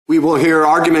We will hear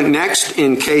argument next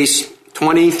in case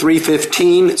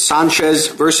 2315, Sanchez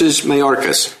versus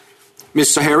Mayorkas.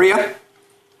 Ms. Zaharia?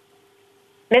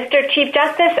 Mr. Chief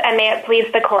Justice, and may it please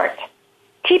the Court.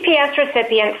 TPS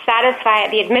recipients satisfy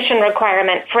the admission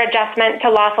requirement for adjustment to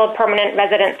lawful permanent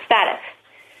resident status.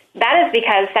 That is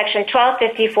because Section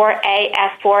 1254A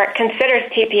F4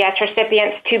 considers TPS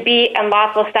recipients to be in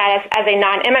lawful status as a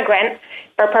non-immigrant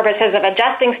for purposes of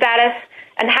adjusting status,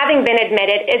 and having been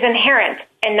admitted is inherent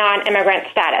in non-immigrant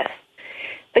status.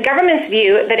 The government's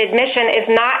view that admission is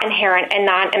not inherent in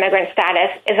non-immigrant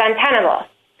status is untenable.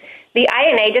 The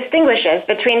INA distinguishes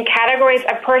between categories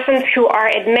of persons who are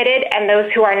admitted and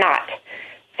those who are not.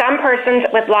 Some persons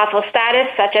with lawful status,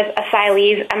 such as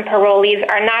asylees and parolees,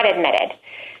 are not admitted.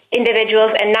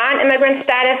 Individuals in non-immigrant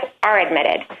status are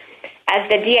admitted. As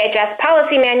the DHS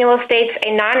policy manual states,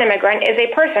 a non-immigrant is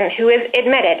a person who is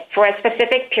admitted for a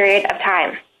specific period of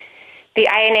time. The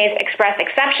INA's express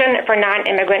exception for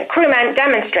non-immigrant crewmen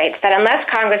demonstrates that unless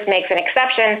Congress makes an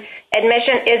exception,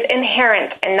 admission is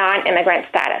inherent in non-immigrant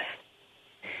status.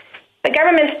 The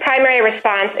government's primary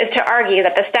response is to argue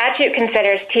that the statute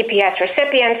considers TPS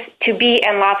recipients to be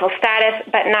in lawful status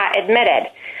but not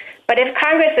admitted. But if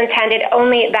Congress intended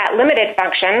only that limited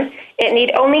function, it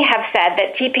need only have said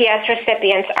that TPS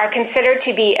recipients are considered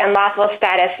to be in lawful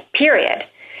status, period.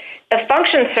 The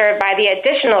function served by the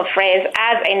additional phrase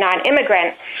 "as a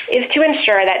non-immigrant" is to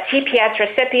ensure that TPS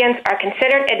recipients are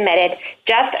considered admitted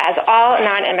just as all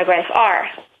non-immigrants are.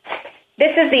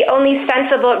 This is the only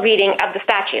sensible reading of the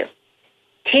statute.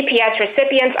 TPS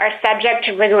recipients are subject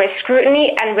to rigorous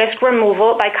scrutiny and risk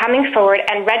removal by coming forward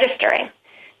and registering.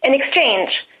 In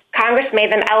exchange, Congress made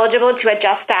them eligible to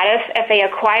adjust status if they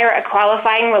acquire a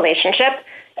qualifying relationship,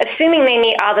 assuming they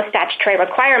meet all the statutory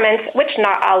requirements, which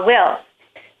not all will.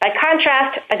 By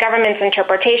contrast, the government's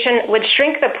interpretation would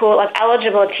shrink the pool of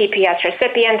eligible TPS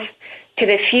recipients to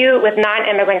the few with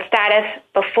non-immigrant status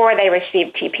before they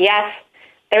receive TPS.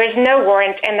 There is no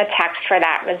warrant in the text for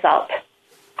that result.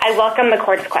 I welcome the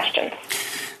Court's questions.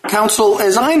 Counsel,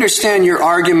 as I understand your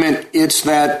argument, it's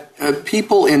that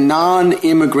people in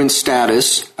non-immigrant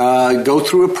status go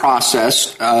through a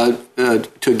process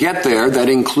to get there that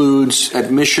includes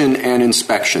admission and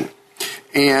inspection.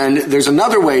 And there's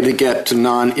another way to get to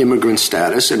non-immigrant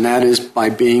status, and that is by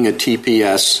being a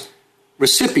TPS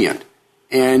recipient.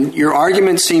 And your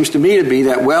argument seems to me to be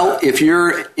that, well, if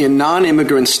you're in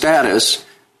non-immigrant status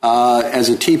as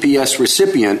a TPS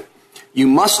recipient, you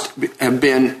must have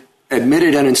been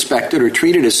admitted and inspected or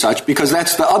treated as such, because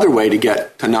that's the other way to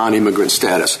get to non-immigrant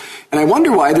status. And I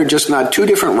wonder why they're just not two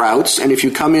different routes, and if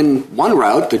you come in one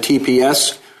route, the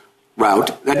TPS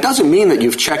route, that doesn't mean that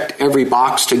you've checked every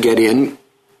box to get in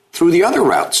through the other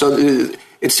route. So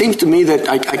it seems to me that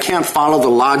I can't follow the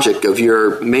logic of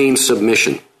your main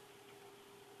submission.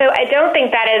 So I don't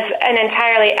think that is an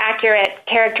entirely accurate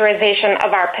characterization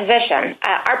of our position.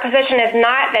 Our position is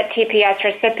not that TPS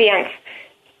recipients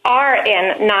are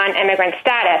in non-immigrant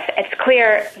status. It's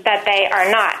clear that they are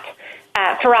not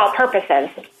for all purposes.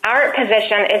 Our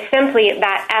position is simply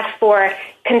that F4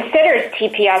 considers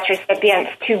TPS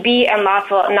recipients to be in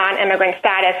lawful non-immigrant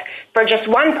status for just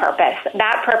one purpose,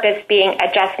 that purpose being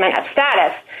adjustment of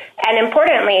status. And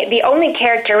importantly, the only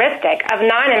characteristic of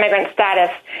non-immigrant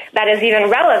status that is even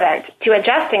relevant to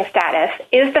adjusting status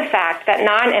is the fact that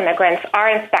non-immigrants are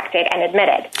inspected and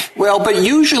admitted. Well, but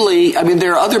usually,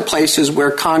 there are other places where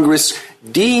Congress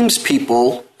deems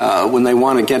people, when they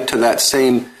want to get to that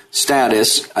same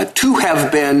status, to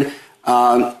have been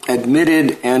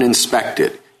admitted and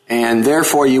inspected. And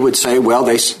therefore, you would say, well,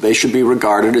 they should be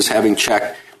regarded as having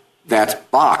checked that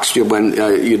box when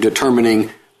you're determining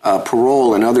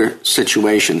parole and other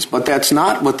situations. But that's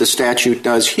not what the statute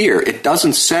does here. It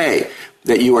doesn't say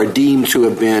that you are deemed to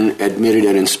have been admitted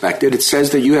and inspected. It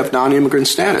says that you have non-immigrant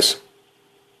status.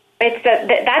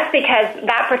 That's because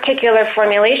that particular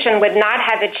formulation would not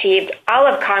have achieved all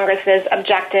of Congress's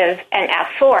objectives in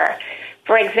F4.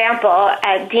 For example,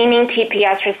 deeming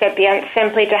TPS recipients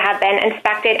simply to have been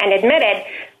inspected and admitted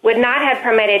would not have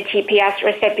permitted TPS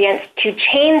recipients to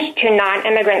change to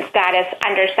non-immigrant status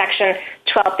under Section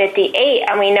 1258,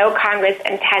 and we know Congress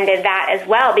intended that as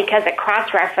well because it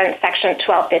cross-referenced Section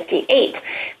 1258.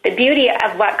 The beauty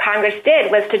of what Congress did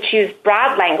was to choose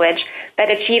broad language that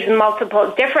achieves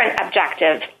multiple different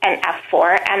objectives in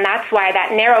F4, and that's why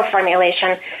that narrow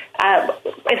formulation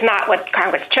is not what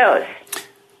Congress chose.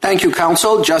 Thank you,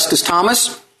 Counsel. Justice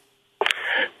Thomas?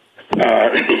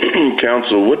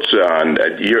 Counsel,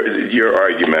 your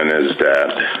argument is that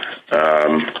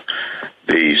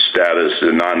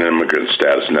the non-immigrant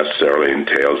status necessarily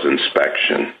entails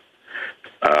inspection.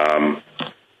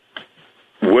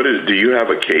 Do you have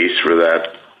a case for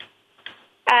that?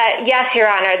 Yes, Your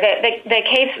Honor. The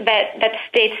case that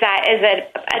states that is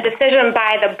a decision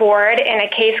by the board in a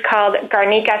case called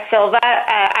Garnica Silva.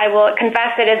 I will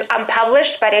confess it is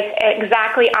unpublished, but it's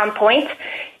exactly on point.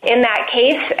 In that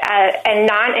case, a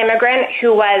non-immigrant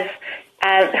who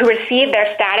received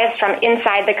their status from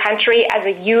inside the country as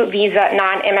a U visa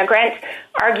non-immigrant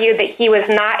argued that he was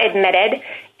not admitted.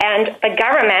 And the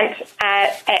government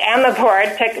and the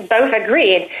board both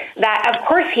agreed that, of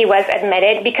course, he was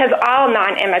admitted because all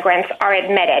non-immigrants are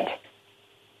admitted.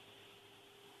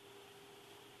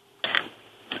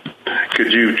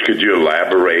 Could you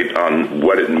elaborate on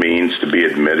what it means to be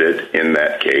admitted in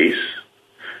that case?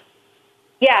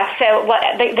 Yeah, so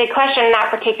the question in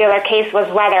that particular case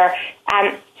was whether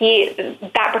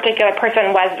that particular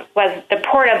person was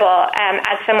deportable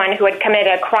as someone who had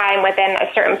committed a crime within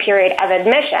a certain period of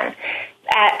admission.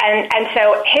 And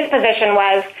so his position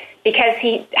was because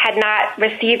he had not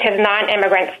received his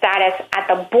non-immigrant status at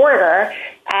the border,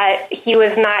 he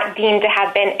was not deemed to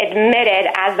have been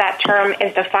admitted as that term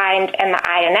is defined in the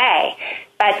INA.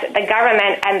 But the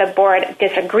government and the board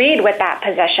disagreed with that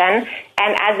position,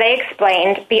 and as they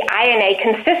explained, the INA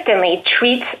consistently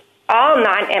treats all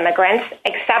non-immigrants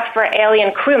except for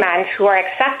alien crewmen who are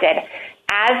accepted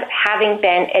as having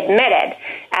been admitted.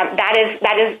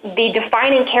 That is the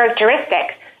defining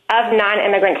characteristic of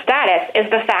non-immigrant status is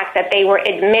the fact that they were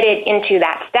admitted into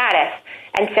that status.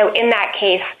 And so in that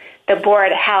case, the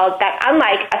board held that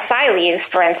unlike asylees,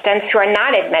 for instance, who are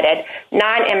not admitted,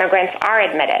 non-immigrants are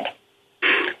admitted.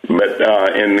 But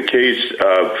in the case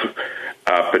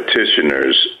of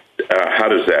petitioners, how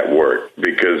does that work?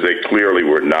 Because they clearly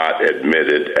were not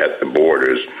admitted at the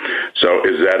borders. So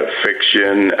is that a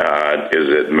fiction? Is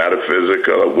it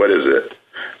metaphysical? What is it?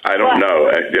 I don't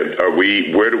know.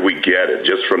 Where do we get it?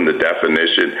 Just from the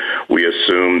definition, we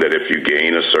assume that if you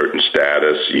gain a certain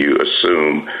status, you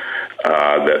assume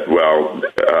that,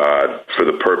 for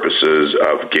the purposes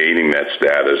of gaining that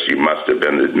status, you must have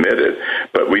been admitted.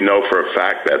 But we know for a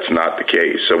fact that's not the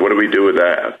case. So what do we do with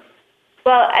that?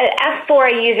 Well,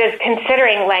 F4 uses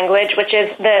considering language, which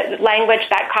is the language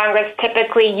that Congress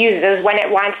typically uses when it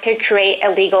wants to create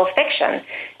a legal fiction.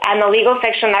 And the legal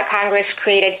fiction that Congress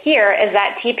created here is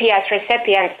that TPS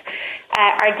recipients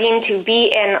are deemed to be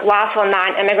in lawful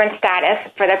non-immigrant status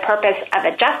for the purpose of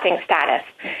adjusting status.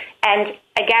 And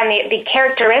again, the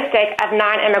characteristic of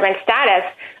non-immigrant status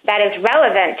that is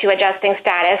relevant to adjusting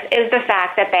status is the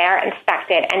fact that they are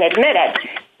inspected and admitted.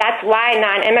 That's why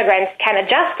non-immigrants can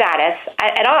adjust status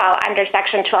at all under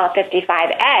Section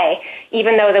 1255A,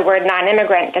 even though the word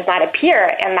non-immigrant does not appear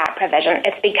in that provision.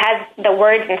 It's because the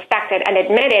words inspected and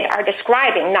admitted are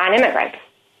describing non-immigrants.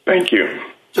 Thank you.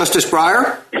 Justice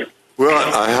Breyer?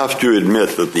 Well, I have to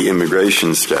admit that the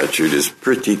immigration statute is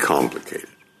pretty complicated.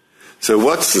 So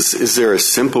is there a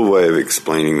simple way of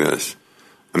explaining this?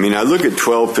 I mean, I look at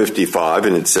 1255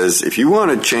 and it says if you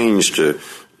want to change to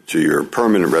your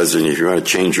permanent resident, if you want to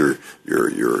change to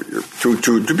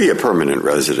be a permanent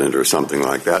resident or something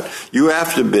like that, you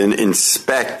have to have been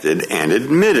inspected and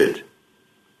admitted,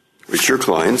 which your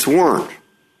clients weren't.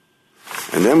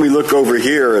 And then we look over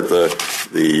here at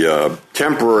the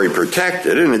temporary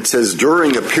protected, and it says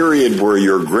during a period where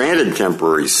you're granted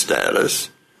temporary status,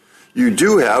 you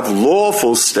do have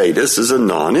lawful status as a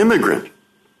non-immigrant.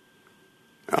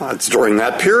 It's during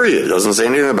that period. It doesn't say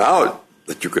anything about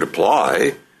that you could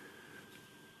apply.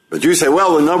 But you say,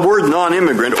 well, the word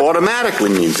non-immigrant automatically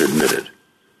means admitted.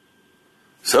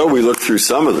 So we look through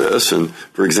some of this, and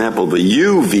for example, the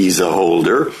U visa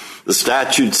holder, the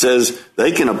statute says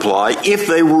they can apply if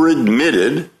they were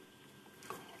admitted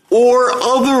or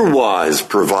otherwise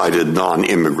provided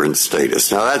non-immigrant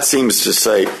status. Now that seems to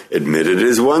say admitted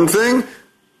is one thing.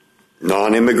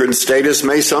 Non-immigrant status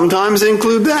may sometimes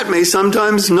include that, may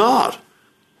sometimes not.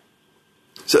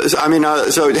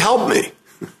 So help me.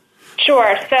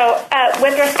 Sure. So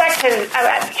with respect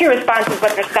to two responses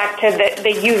with respect to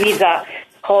the U visa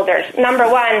holders. Number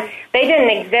one, they didn't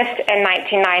exist in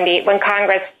 1990 when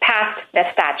Congress passed this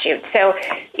statute. So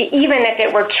even if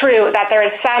it were true that there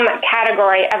is some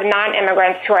category of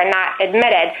non-immigrants who are not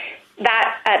admitted,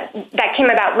 that came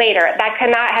about later. That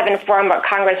could not have informed what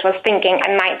Congress was thinking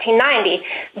in 1990.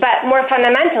 But more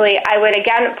fundamentally, I would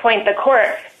again point the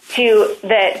court to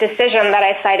the decision that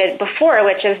I cited before,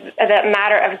 which is the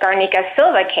matter of Garnica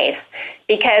Silva case.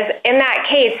 Because in that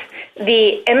case,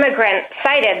 the immigrant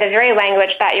cited the very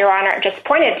language that Your Honor just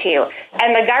pointed to.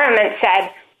 And the government said,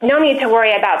 no need to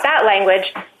worry about that language.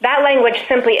 That language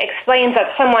simply explains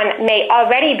that someone may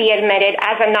already be admitted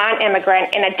as a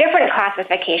non-immigrant in a different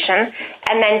classification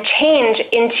and then change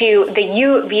into the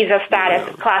U visa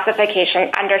status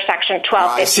classification under Section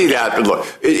 12. I see that, but look,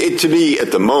 to me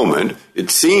at the moment,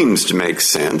 it seems to make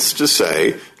sense to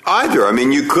say either. I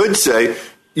mean, you could say,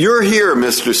 you're here,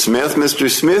 Mr. Smith. Mr.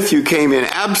 Smith, you came in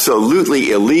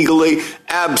absolutely illegally,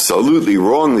 absolutely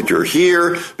wrong that you're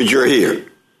here, but you're here.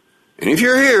 And if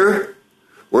you're here,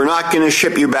 we're not going to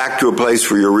ship you back to a place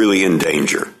where you're really in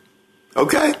danger.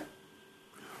 Okay?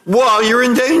 While you're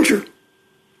in danger.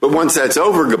 But once that's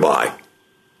over, goodbye.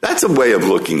 That's a way of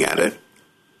looking at it.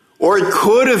 Or it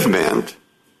could have meant,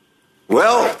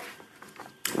 well,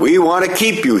 we want to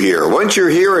keep you here. Once you're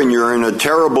here and you're in a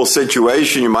terrible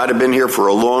situation, you might have been here for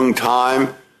a long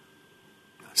time.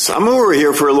 Some who were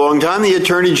here for a long time, the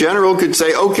Attorney General could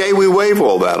say, okay, we waive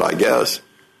all that, I guess.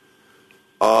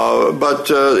 But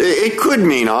it could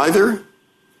mean either.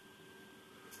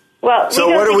 Well, so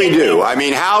what do we do? I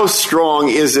mean, how strong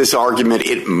is this argument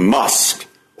it must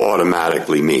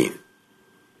automatically mean?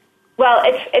 Well,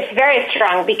 it's very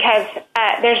strong because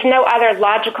there's no other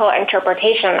logical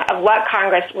interpretation of what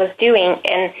Congress was doing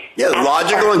in... Yeah,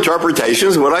 logical interpretation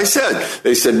is what I said.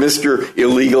 They said, Mr.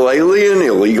 Illegal Alien,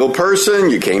 illegal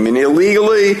person, you came in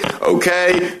illegally,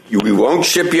 okay, we won't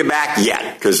ship you back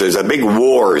yet because there's a big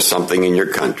war or something in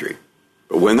your country.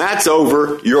 But when that's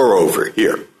over, you're over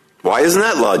here. Why isn't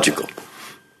that logical?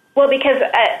 Well, because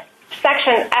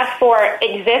Section F4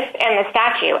 exists in the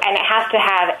statute and it has to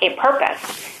have a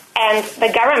purpose. And the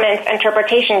government's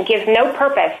interpretation gives no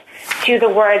purpose to the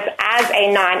words as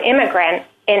a non-immigrant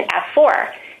in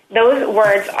F4. Those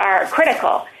words are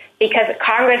critical because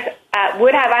Congress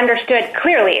would have understood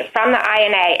clearly from the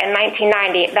INA in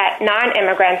 1990 that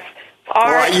non-immigrants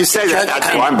are... Well, you say that. That's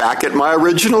why I'm back at my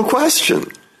original question.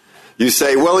 You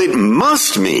say, well, it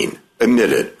must mean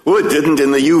admitted. Well, it didn't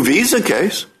in the U visa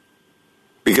case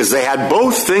because they had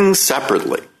both things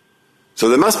separately. So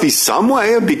there must be some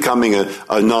way of becoming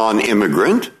a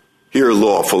non-immigrant here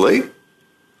lawfully,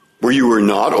 where you were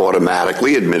not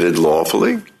automatically admitted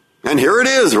lawfully. And here it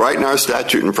is, right in our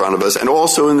statute in front of us, and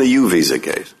also in the U visa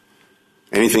case.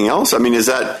 Anything else? I mean,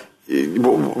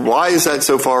 why is that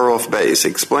so far off base?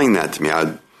 Explain that to me.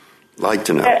 I'd like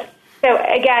to know. So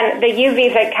again, the U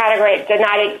visa category did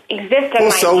not exist in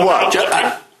 1990. So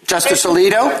what? Justice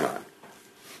Alito?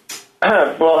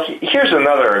 Well, here's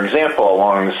another example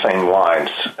along the same lines.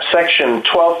 Section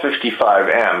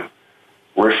 1255M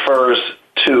refers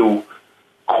to,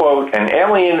 quote, an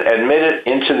alien admitted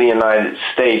into the United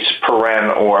States,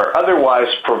 or otherwise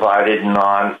provided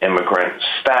non-immigrant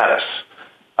status.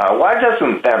 Why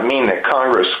doesn't that mean that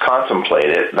Congress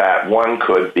contemplated that one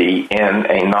could be in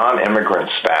a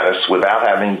non-immigrant status without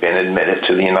having been admitted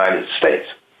to the United States?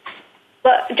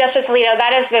 Well, Justice Alito,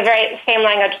 that is the very same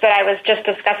language that I was just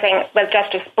discussing with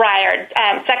Justice Breyer.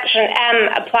 Section M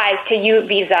applies to U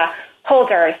visa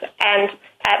holders, and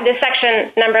this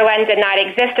section, number one, did not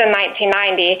exist in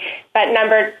 1990, but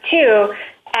number two,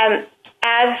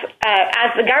 as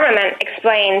the government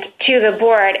explained to the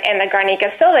board in the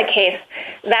Garnica-Silva case,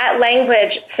 that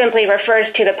language simply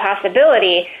refers to the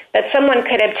possibility that someone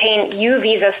could obtain U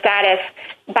visa status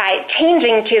by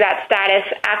changing to that status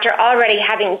after already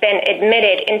having been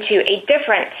admitted into a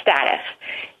different status.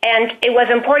 And it was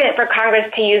important for Congress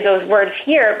to use those words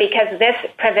here because this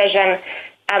provision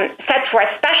sets forth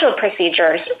special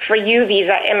procedures for U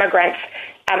visa immigrants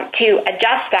to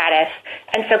adjust status.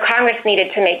 And so Congress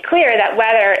needed to make clear that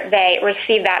whether they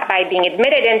receive that by being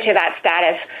admitted into that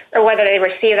status or whether they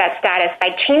receive that status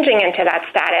by changing into that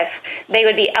status, they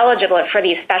would be eligible for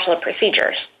these special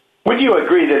procedures. Would you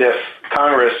agree that if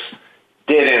Congress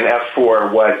did in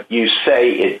F4 what you say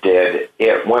it did,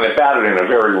 it went about it in a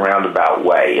very roundabout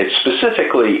way? It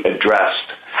specifically addressed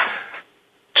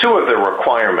two of the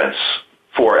requirements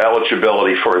for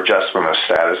eligibility for adjustment of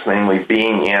status, namely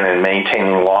being in and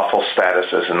maintaining lawful status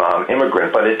as a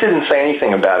non-immigrant, but it didn't say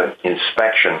anything about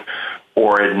inspection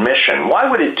or admission. Why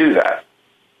would it do that?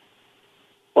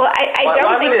 Well,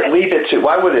 Why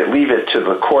would it leave it to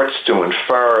the courts to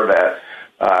infer that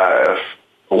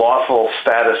lawful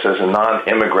status as a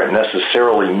non-immigrant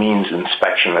necessarily means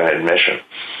inspection and admission?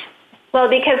 Well,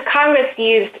 because Congress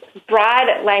used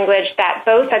broad language that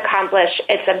both accomplish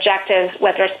its objectives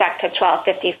with respect to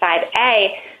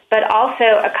 1255A, but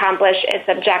also accomplish its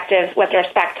objectives with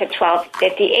respect to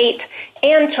 1258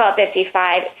 and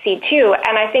 1255C2.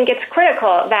 And I think it's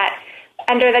critical that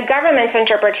under the government's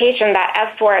interpretation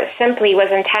that F4 simply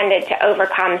was intended to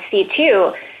overcome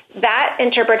C2, that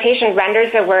interpretation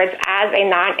renders the words as a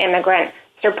non-immigrant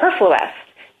superfluous.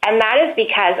 And that is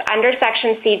because under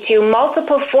Section C2,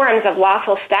 multiple forms of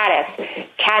lawful status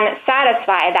can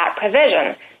satisfy that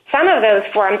provision. Some of those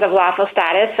forms of lawful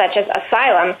status, such as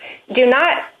asylum, do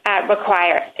not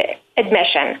require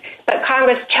admission. But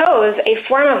Congress chose a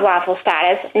form of lawful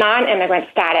status, non-immigrant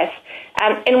status,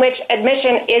 in which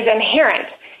admission is inherent.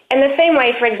 In the same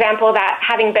way, for example, that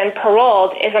having been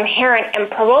paroled is inherent in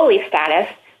parolee status,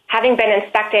 having been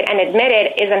inspected and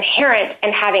admitted is inherent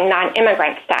in having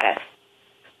non-immigrant status.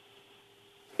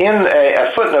 In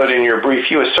a footnote in your brief,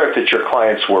 you assert that your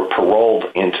clients were paroled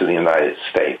into the United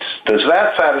States. Does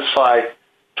that satisfy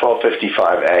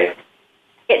 1255A?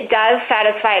 It does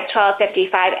satisfy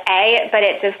 1255A, but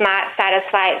it does not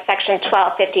satisfy Section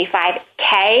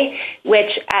 1255K,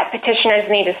 which petitioners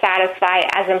need to satisfy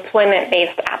as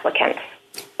employment-based applicants.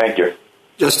 Thank you.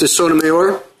 Justice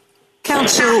Sotomayor?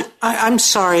 Counsel, I'm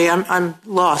sorry, I'm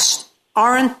lost.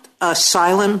 Aren't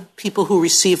asylum, people who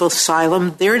receive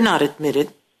asylum, they're not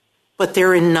admitted, but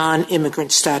they're in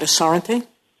non-immigrant status, aren't they?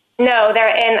 No,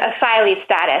 they're in asylee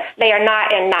status. They are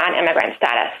not in non-immigrant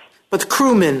status. But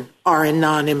crewmen are in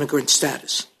non-immigrant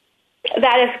status.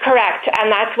 That is correct,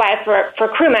 and that's why for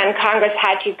crewmen, Congress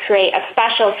had to create a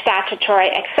special statutory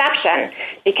exception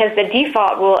because the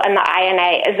default rule in the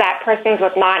INA is that persons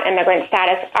with non-immigrant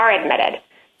status are admitted.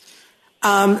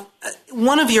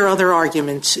 One of your other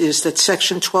arguments is that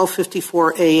Section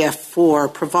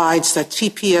 1254AF4 provides that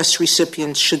TPS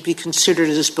recipients should be considered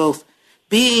as both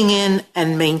being in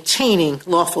and maintaining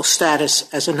lawful status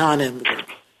as a non-immigrant.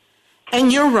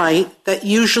 And you're right that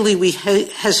usually we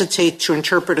hesitate to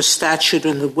interpret a statute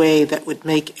in the way that would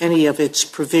make any of its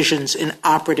provisions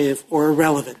inoperative or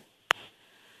irrelevant.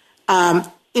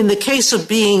 In the case of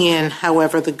being in,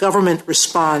 however, the government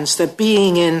responds that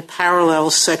being in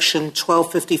parallels Section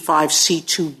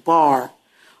 1255C2 bar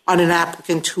on an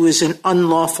applicant who is in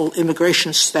unlawful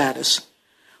immigration status,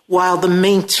 while the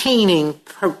maintaining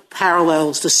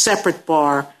parallels the separate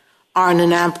bar on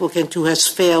an applicant who has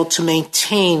failed to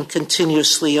maintain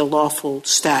continuously a lawful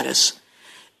status.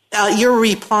 Your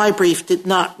reply brief did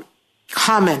not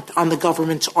comment on the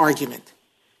government's argument,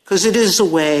 because it is a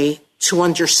way to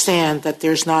understand that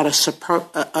there's not a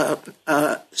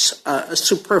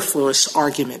superfluous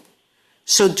argument.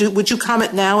 So would you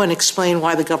comment now and explain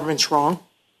why the government's wrong?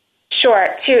 Sure,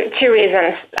 two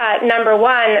reasons. Number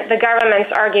one, the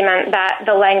government's argument that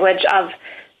the language of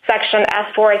Section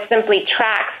F4 simply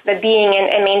tracks the being in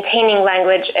and maintaining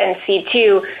language in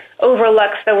C2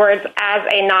 overlooks the words as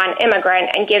a non-immigrant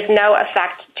and gives no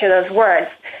effect to those words.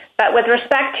 But with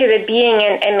respect to the being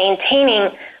in and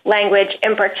maintaining language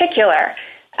in particular,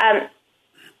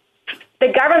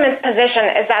 the government's position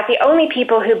is that the only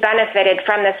people who benefited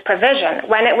from this provision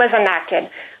when it was enacted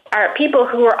are people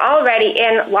who were already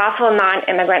in lawful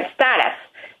non-immigrant status.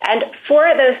 And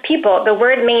for those people, the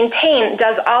word maintain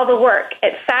does all the work.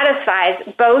 It satisfies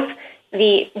both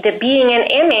the being in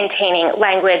and maintaining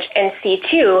language in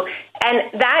C2.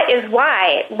 And that is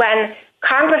why when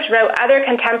Congress wrote other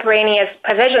contemporaneous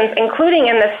provisions, including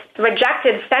in the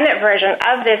rejected Senate version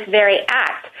of this very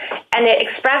act, and it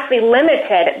expressly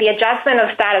limited the adjustment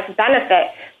of status benefit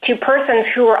to persons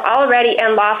who were already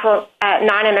in lawful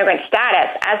non-immigrant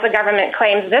status, as the government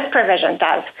claims this provision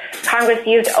does. Congress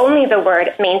used only the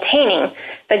word maintaining.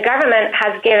 The government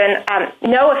has given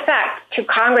no effect to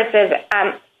Congress's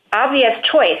obvious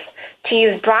choice to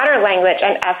use broader language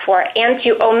in F4 and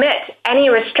to omit any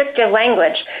restrictive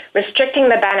language restricting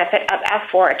the benefit of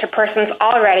F4 to persons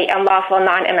already in lawful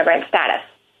non-immigrant status.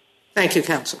 Thank you,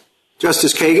 counsel.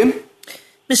 Justice Kagan?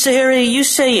 Mr. Harry, you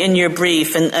say in your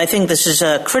brief, and I think this is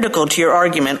critical to your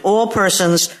argument, all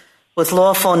persons with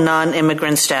lawful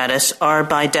non-immigrant status are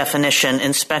by definition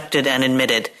inspected and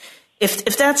admitted.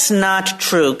 If that's not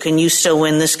true, can you still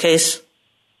win this case?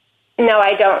 No,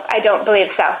 I don't. I don't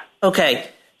believe so. Okay.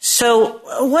 So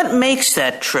what makes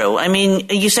that true? I mean,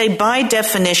 you say by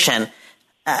definition.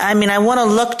 I mean, I want to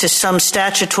look to some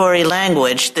statutory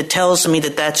language that tells me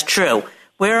that that's true.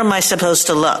 Where am I supposed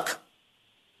to look?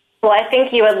 Well, I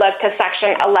think you would look to Section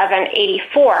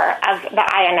 1184 of the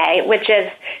INA, which is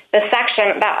the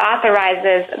section that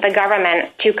authorizes the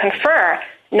government to confer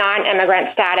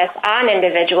non-immigrant status on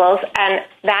individuals, and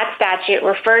that statute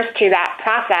refers to that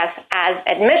process as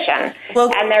admission.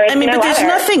 Well, and there is but there's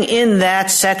nothing in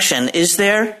that section, is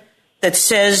there, that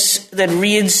says, that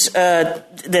reads,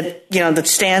 that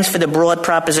stands for the broad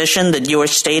proposition that you're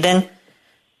stating?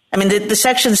 I mean, the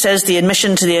section says the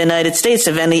admission to the United States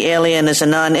of any alien is a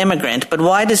non-immigrant, but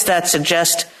why does that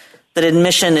suggest that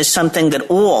admission is something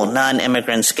that all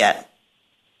non-immigrants get?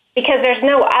 Because there's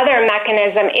no other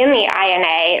mechanism in the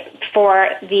INA for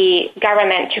the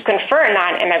government to confer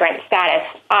non-immigrant status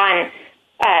on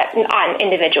on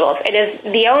individuals. It is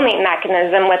the only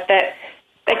mechanism, with the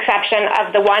exception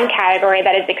of the one category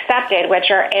that is accepted, which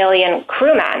are alien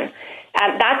crewmen.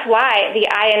 That's why the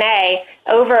INA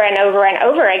over and over and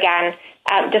over again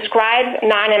describes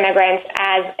non-immigrants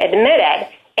as admitted.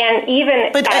 And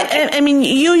even, but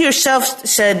you yourself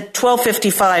said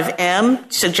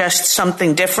 1255M suggests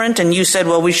something different, and you said,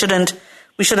 well, we shouldn't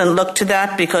look to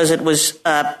that because it was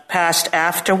passed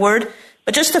afterward.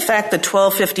 But just the fact that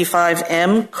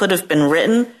 1255M could have been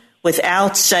written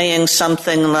without saying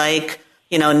something like,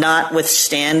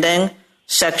 notwithstanding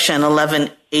Section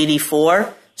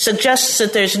 1184 suggests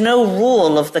that there's no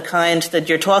rule of the kind that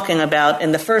you're talking about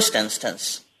in the first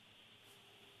instance.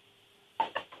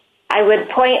 I would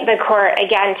point the court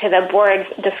again to the board's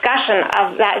discussion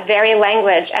of that very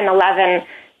language in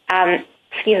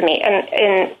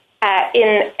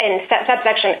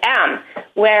subsection M,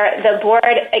 where the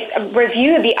board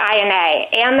reviewed the INA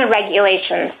and the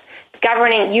regulations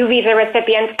governing U visa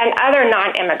recipients and other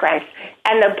non-immigrants.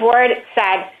 And the board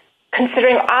said,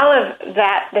 considering all of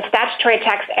that, the statutory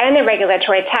text and the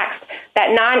regulatory text,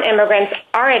 that non-immigrants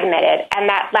are admitted, and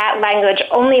that language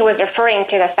only was referring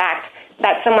to the fact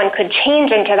that someone could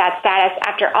change into that status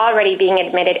after already being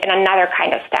admitted in another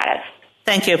kind of status.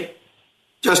 Thank you.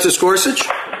 Justice Gorsuch?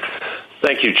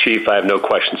 Thank you, Chief. I have no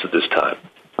questions at this time.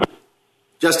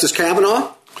 Justice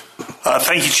Kavanaugh?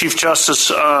 Thank you, Chief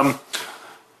Justice.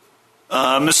 Ms.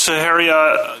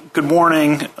 Zaharia, good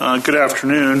morning. Good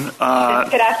afternoon.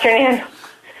 Good afternoon.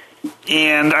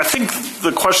 And I think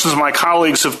the questions my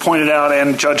colleagues have pointed out,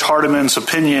 and Judge Hardiman's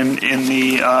opinion in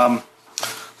the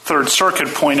Third Circuit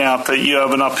point out that you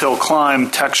have an uphill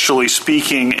climb, textually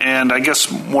speaking, and I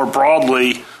guess more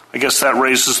broadly, that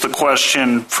raises the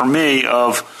question for me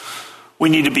of we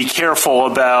need to be careful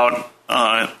about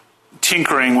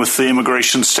tinkering with the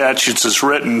immigration statutes as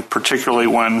written, particularly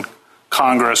when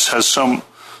Congress has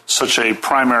such a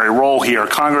primary role here.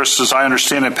 Congress, as I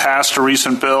understand it, passed a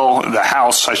recent bill, the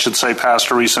House, I should say, passed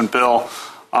a recent bill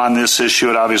on this issue.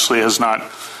 It obviously has not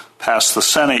passed the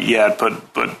Senate yet, but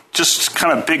just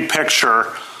kind of big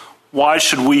picture, why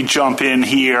should we jump in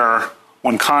here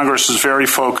when Congress is very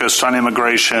focused on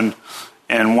immigration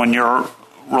and when you're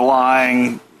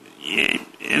relying,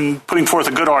 in putting forth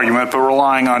a good argument, but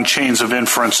relying on chains of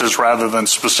inferences rather than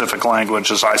specific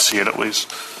language, as I see it at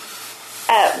least?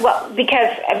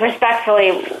 Because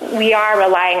respectfully, we are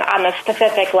relying on the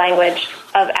specific language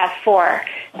of F4,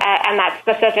 and that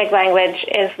specific language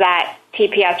is that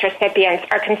TPS recipients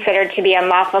are considered to be in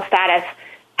lawful status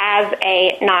as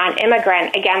a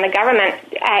non-immigrant. Again, the government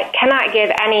cannot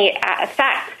give any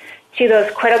effect to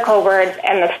those critical words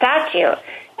in the statute.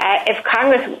 If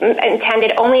Congress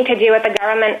intended only to do what the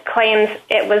government claims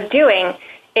it was doing,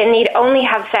 it need only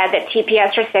have said that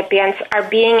TPS recipients are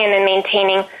being in and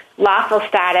maintaining lawful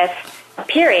status,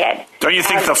 period. Don't you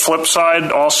think the flip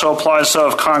side also applies, though?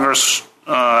 If Congress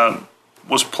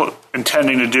was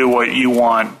intending to do what you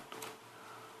want,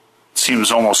 it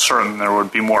seems almost certain there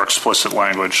would be more explicit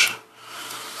language.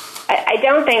 I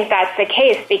don't think that's the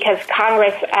case, because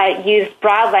Congress used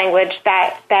broad language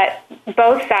that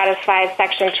both satisfies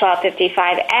Section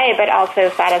 1255A but also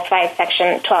satisfies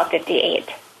Section 1258.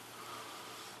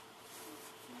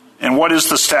 And what is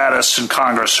the status in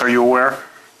Congress? Are you aware?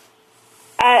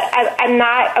 I'm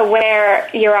not aware,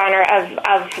 Your Honor,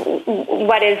 of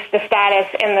what is the status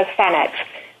in the Senate.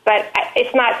 But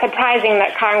it's not surprising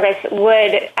that Congress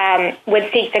would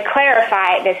seek to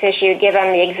clarify this issue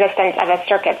given the existence of a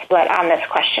circuit split on this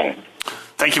question.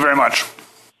 Thank you very much.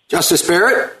 Justice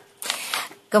Barrett?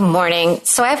 Good morning.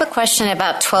 So I have a question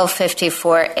about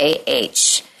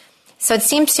 1254AH. So it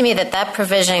seems to me that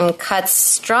provision cuts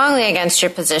strongly against your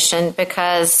position,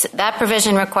 because that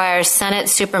provision requires Senate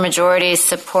supermajority's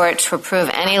support to approve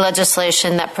any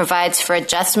legislation that provides for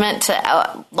adjustment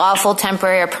to lawful,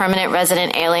 temporary, or permanent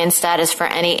resident alien status for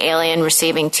any alien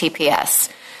receiving TPS.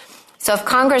 So if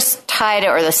Congress tied,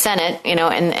 or the Senate,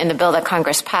 in the bill that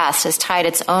Congress passed, has tied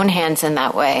its own hands in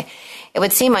that way, it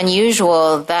would seem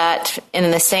unusual that in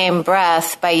the same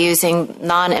breath, by using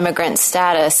non-immigrant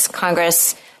status,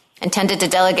 Congress intended to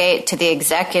delegate to the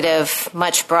executive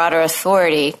much broader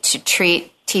authority to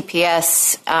treat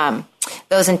TPS,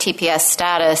 those in TPS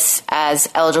status as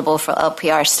eligible for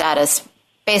LPR status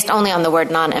based only on the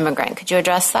word non-immigrant. Could you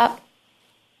address that?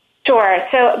 Sure.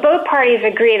 So both parties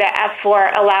agree that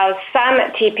F4 allows some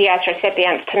TPS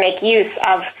recipients to make use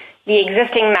of the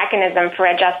existing mechanism for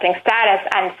adjusting status,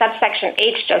 and subsection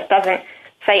H just doesn't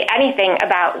say anything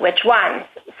about which ones.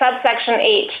 Subsection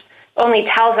H only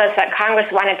tells us that Congress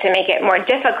wanted to make it more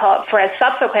difficult for a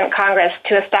subsequent Congress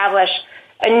to establish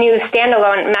a new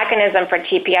standalone mechanism for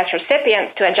TPS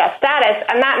recipients to adjust status,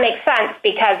 and that makes sense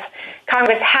because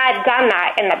Congress had done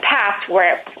that in the past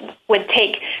where it would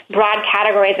take broad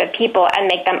categories of people and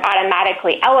make them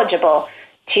automatically eligible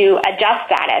to adjust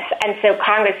status. And so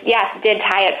Congress, yes, did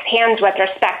tie its hands with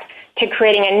respect to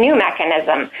creating a new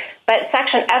mechanism. But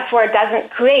Section F4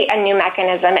 doesn't create a new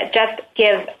mechanism. It just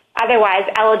gives otherwise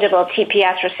eligible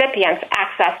TPS recipients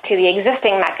access to the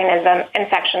existing mechanism in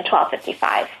Section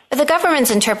 1255. But the government's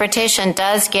interpretation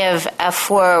does give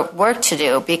F4 work to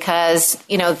do because,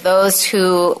 those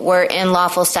who were in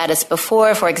lawful status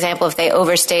before, for example, if they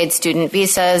overstayed student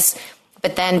visas,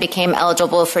 but then became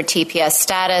eligible for TPS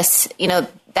status,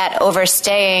 that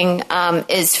overstaying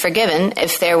is forgiven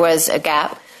if there was a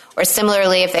gap. Or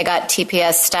similarly, if they got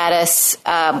TPS status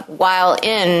while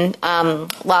in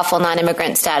lawful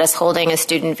non-immigrant status holding a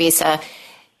student visa,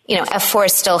 F4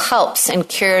 still helps and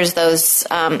cures those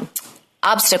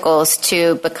obstacles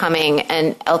to becoming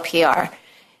an LPR.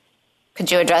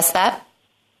 Could you address that?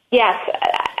 Yes.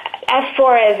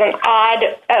 F4 is an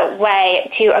odd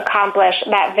way to accomplish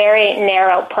that very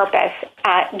narrow purpose,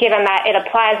 given that it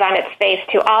applies on its face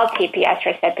to all TPS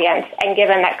recipients, and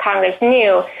given that Congress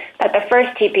knew that the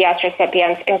first TPS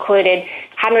recipients included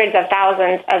hundreds of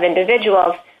thousands of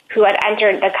individuals who had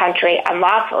entered the country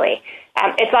unlawfully.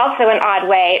 It's also an odd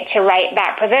way to write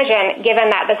that provision, given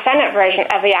that the Senate version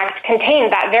of the Act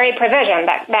contained that very provision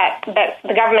that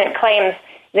the government claims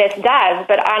this does,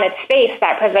 but on its face,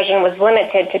 that provision was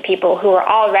limited to people who were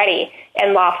already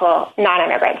in lawful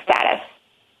non-immigrant status.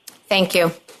 Thank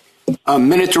you. A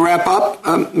minute to wrap up.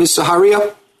 Ms.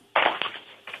 Zaharia?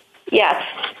 Yes.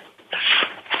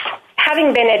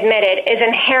 Having been admitted is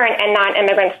inherent in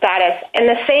non-immigrant status in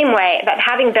the same way that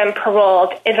having been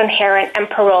paroled is inherent in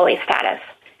parolee status.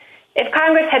 If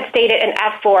Congress had stated in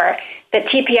F4 that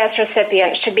TPS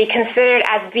recipients should be considered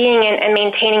as being in and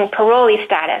maintaining parolee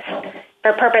status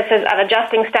for purposes of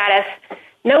adjusting status,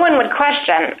 no one would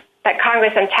question that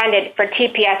Congress intended for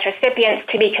TPS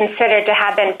recipients to be considered to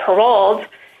have been paroled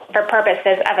for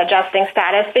purposes of adjusting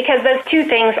status, because those two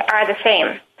things are the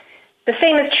same. The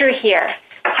same is true here.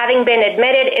 Having been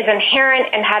admitted is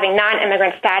inherent in having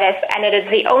non-immigrant status, and it is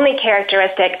the only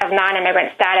characteristic of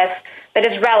non-immigrant status that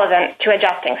is relevant to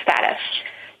adjusting status.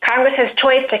 Congress's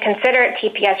choice to consider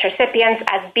TPS recipients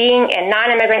as being in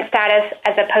non-immigrant status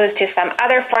as opposed to some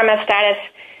other form of status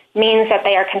means that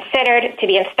they are considered to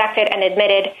be inspected and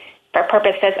admitted for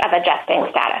purposes of adjusting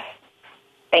status.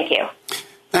 Thank you.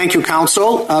 Thank you,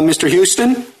 counsel. Mr.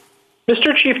 Houston?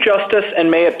 Mr. Chief Justice, and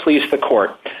may it please the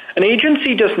Court, an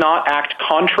agency does not act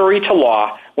contrary to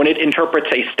law when it interprets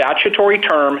a statutory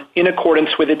term in accordance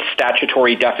with its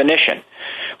statutory definition.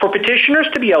 For petitioners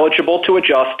to be eligible to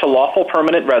adjust to lawful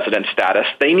permanent resident status,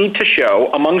 they need to show,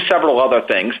 among several other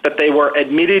things, that they were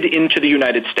admitted into the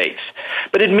United States.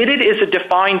 But admitted is a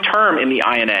defined term in the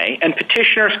INA, and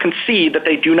petitioners concede that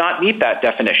they do not meet that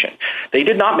definition. They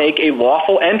did not make a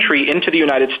lawful entry into the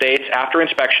United States after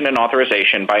inspection and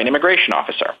authorization by an immigration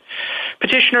officer.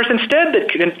 Petitioners instead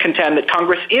contend that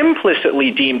Congress implicitly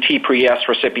deemed TPS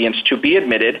recipients to be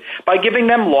admitted by giving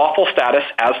them lawful status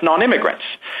as non-immigrants.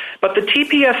 But the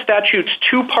TPS statute's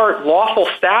two-part lawful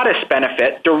status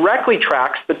benefit directly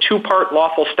tracks the two-part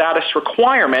lawful status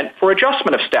requirement for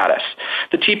adjustment of status.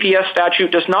 The TPS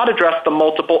statute does not address the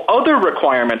multiple other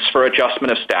requirements for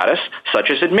adjustment of status,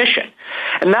 such as admission.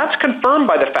 And that's confirmed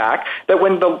by the fact that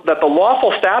that the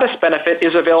lawful status benefit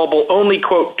is available only,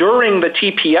 quote, during the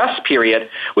TPS period,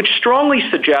 which strongly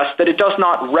suggests that it does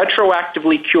not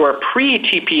retroactively cure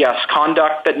pre-TPS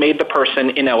conduct that made the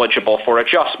person ineligible for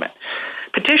adjustment.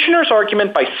 Petitioners'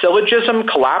 argument by syllogism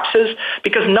collapses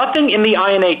because nothing in the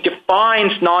INA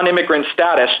defines non-immigrant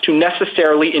status to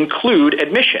necessarily include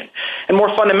admission. And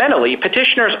more fundamentally,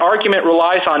 petitioners' argument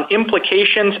relies on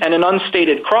implications and an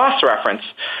unstated cross-reference,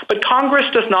 but Congress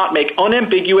does not make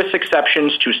unambiguous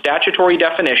exceptions to statutory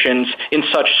definitions in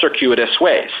such circuitous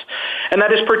ways. And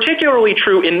that is particularly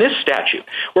true in this statute,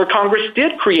 where Congress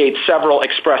did create several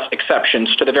express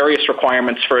exceptions to the various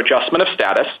requirements for adjustment of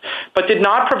status, but did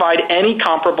not provide any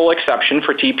comparable exception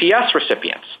for TPS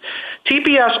recipients.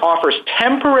 TPS offers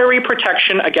temporary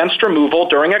protection against removal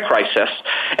during a crisis,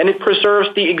 and it preserves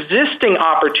the existing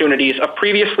opportunities of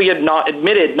previously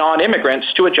admitted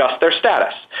non-immigrants to adjust their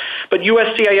status. But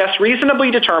USCIS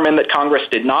reasonably determined that Congress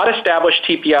did not establish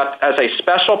TPS as a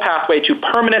special pathway to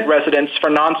permanent residence for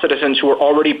non-citizens who were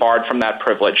already barred from that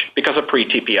privilege because of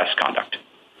pre-TPS conduct.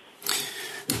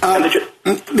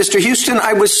 Mr. Houston,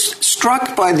 I was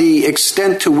struck by the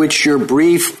extent to which your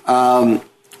brief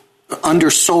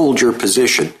undersold your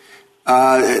position.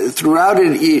 Throughout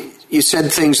it, you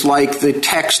said things like the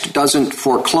text doesn't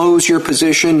foreclose your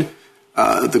position.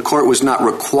 The court was not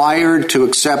required to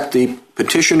accept the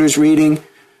petitioner's reading.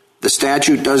 The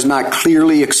statute does not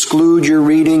clearly exclude your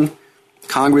reading.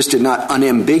 Congress did not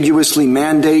unambiguously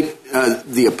mandate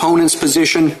the opponent's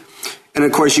position. And,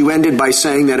 of course, you ended by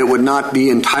saying that it would not be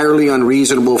entirely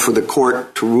unreasonable for the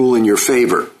court to rule in your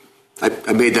favor.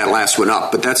 I made that last one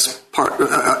up, but that's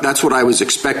what I was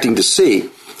expecting to see.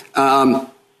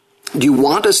 Do you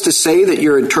want us to say that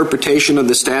your interpretation of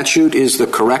the statute is the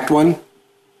correct one?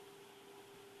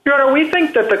 Your Honor, we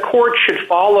think that the court should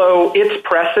follow its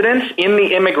precedents in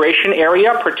the immigration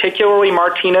area, particularly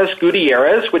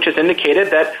Martinez-Gutierrez, which has indicated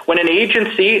that when an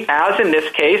agency, as in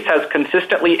this case, has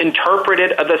consistently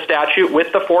interpreted the statute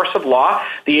with the force of law,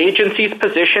 the agency's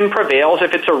position prevails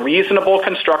if it's a reasonable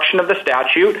construction of the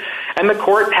statute, and the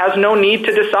court has no need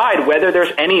to decide whether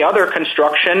there's any other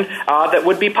construction that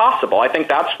would be possible. I think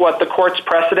that's what the court's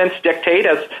precedents dictate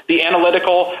as the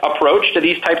analytical approach to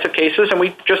these types of cases, and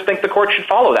we just think the court should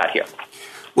follow that here.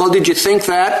 Well, did you think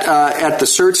that at the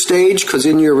cert stage? Because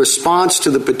in your response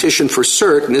to the petition for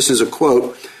cert, and this is a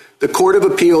quote, the Court of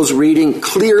Appeals reading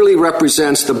clearly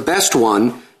represents the best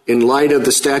one in light of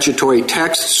the statutory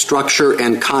text, structure,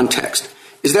 and context.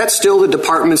 Is that still the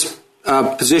department's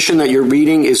position that your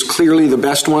reading is clearly the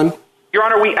best one? Your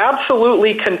Honor, we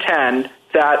absolutely contend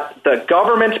that the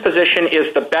government's position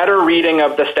is the better reading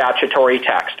of the statutory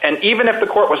text. And even if the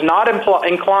court was not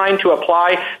inclined to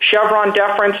apply Chevron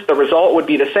deference, the result would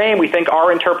be the same. We think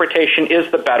our interpretation is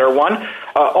the better one.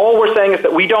 All we're saying is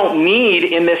that we don't need,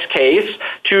 in this case,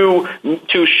 to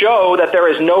show that there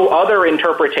is no other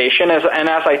interpretation. And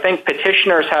as I think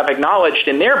petitioners have acknowledged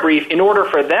in their brief, in order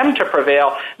for them to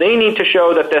prevail, they need to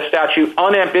show that the statute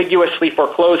unambiguously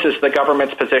forecloses the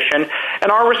government's position.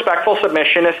 And our respectful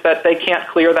submission is that they can't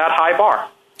clear that high bar.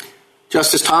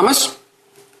 Justice Thomas?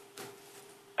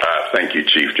 Thank you,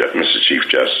 Mr. Chief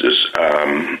Justice.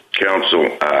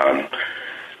 Counsel,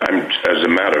 as a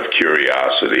matter of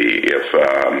curiosity, if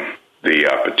the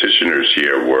petitioners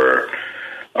here were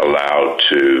allowed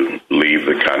to leave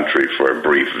the country for a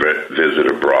brief visit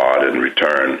abroad and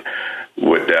return,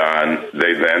 would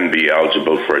they then be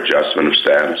eligible for adjustment of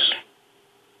status?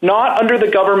 Not under the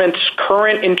government's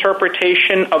current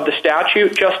interpretation of the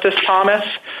statute, Justice Thomas,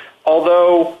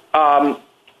 although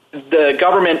the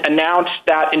government announced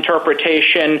that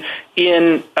interpretation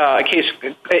in a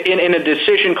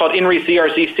decision called INRI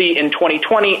CRZC in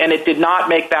 2020, and it did not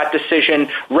make that decision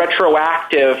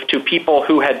retroactive to people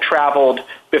who had traveled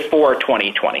before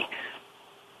 2020.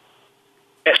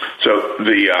 So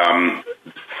the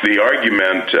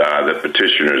argument that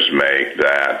petitioners make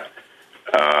that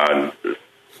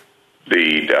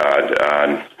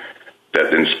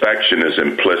that inspection is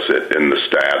implicit in the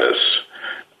status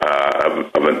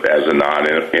as a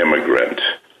non-immigrant,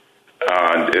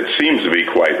 it seems to be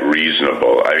quite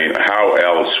reasonable. I mean, how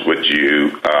else would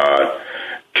you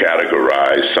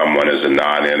categorize someone as a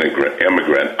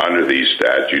non-immigrant under these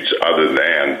statutes other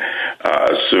than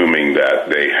assuming that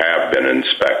they have been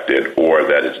inspected or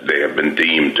that they have been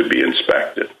deemed to be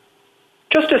inspected?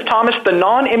 Justice Thomas, the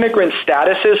non-immigrant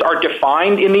statuses are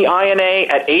defined in the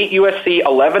INA at 8 U.S.C.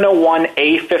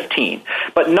 1101A15,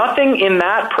 but nothing in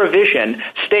that provision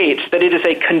states that it is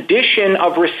a condition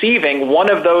of receiving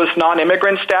one of those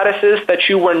non-immigrant statuses that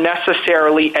you were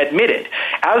necessarily admitted.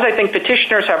 As I think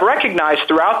petitioners have recognized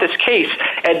throughout this case,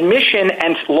 admission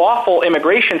and lawful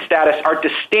immigration status are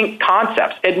distinct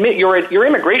concepts. Your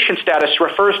immigration status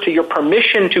refers to your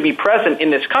permission to be present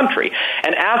in this country,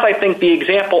 and as I think the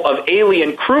example of alien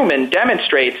crewmen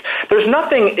demonstrates, there's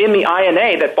nothing in the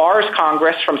INA that bars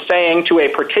Congress from saying to a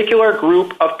particular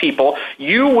group of people,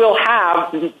 you will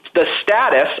have the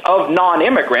status of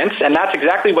non-immigrants, and that's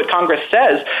exactly what Congress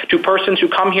says to persons who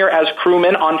come here as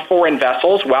crewmen on foreign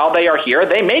vessels while they are here.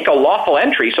 They make a lawful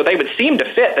entry, so they would seem to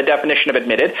fit the definition of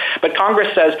admitted, but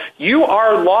Congress says you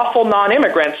are lawful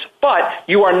non-immigrants, but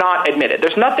you are not admitted.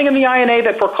 There's nothing in the INA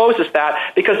that forecloses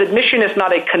that because admission is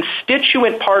not a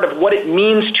constituent part of what it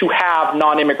means to have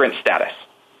non-immigrant status.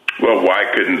 Well, why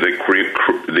couldn't the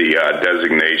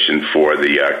designation for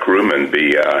the crewman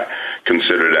be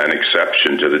considered an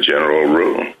exception to the general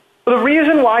rule? The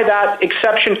reason why that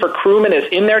exception for crewmen is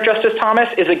in there, Justice Thomas,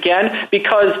 is again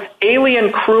because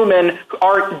alien crewmen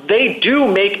they do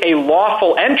make a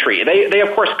lawful entry. They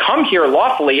of course come here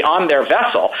lawfully on their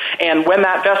vessel, and when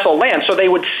that vessel lands, so they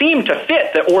would seem to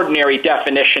fit the ordinary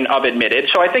definition of admitted.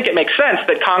 So I think it makes sense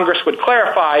that Congress would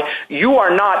clarify you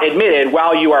are not admitted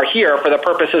while you are here for the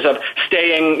purposes of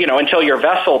staying, until your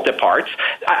vessel departs.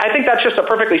 I think that's just a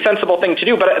perfectly sensible thing to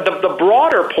do. But the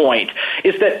broader point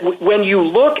is that when you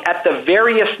look at the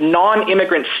various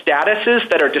non-immigrant statuses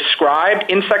that are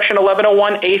described in Section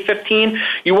 1101A15,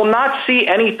 you will not see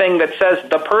anything that says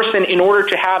the person, in order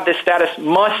to have this status,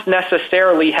 must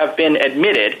necessarily have been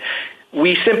admitted.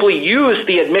 We simply use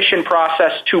the admission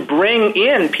process to bring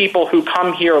in people who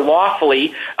come here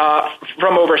lawfully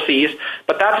from overseas,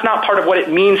 but that's not part of what it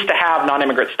means to have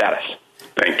non-immigrant status.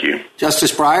 Thank you.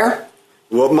 Justice Breyer?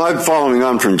 Well, following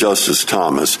on from Justice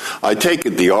Thomas, I take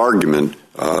it the argument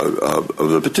of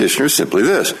the petitioner is simply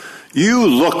this. You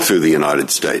look through the United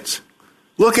States.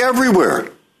 Look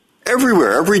everywhere.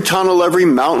 Everywhere. Every tunnel, every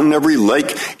mountain, every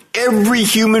lake, every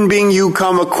human being you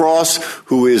come across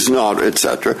who is not,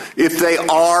 etc. If they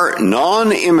are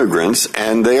non-immigrants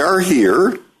and they are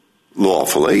here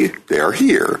lawfully, they are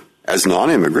here as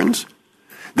non-immigrants,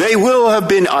 they will have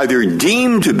been either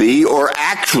deemed to be or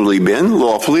actually been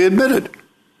lawfully admitted.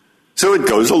 So it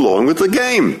goes along with the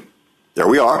game. There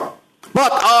we are.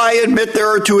 But I admit there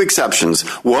are two exceptions.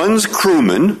 One's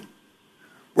crewman,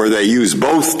 where they use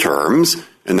both terms,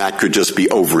 and that could just be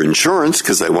overinsurance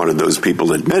because they wanted those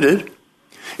people admitted.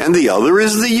 And the other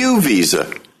is the U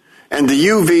visa. And the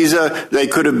U visa, they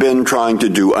could have been trying to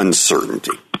do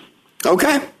uncertainty.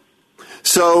 Okay?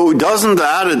 So doesn't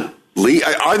that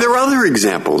are there other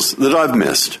examples that I've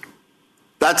missed?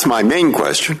 That's my main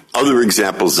question. Other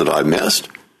examples that I've missed?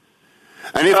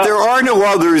 And if there are no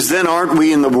others, then aren't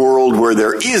we in the world where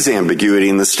there is ambiguity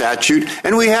in the statute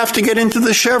and we have to get into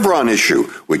the Chevron issue,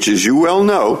 which, as you well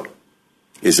know,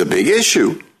 is a big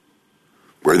issue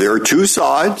where there are two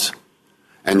sides?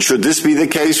 And should this be the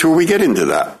case where we get into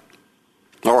that?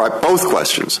 All right, both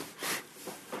questions.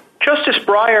 Justice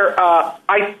Breyer,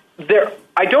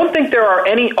 I don't think there are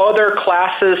any other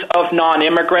classes of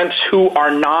non-immigrants who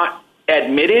are not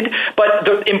admitted,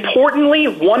 but importantly,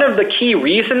 one of the key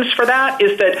reasons for that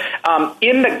is that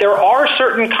there are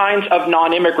certain kinds of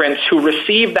non-immigrants who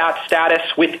receive that status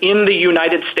within the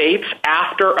United States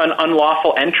after an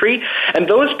unlawful entry, and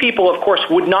those people, of course,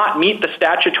 would not meet the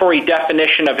statutory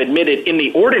definition of admitted in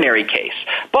the ordinary case.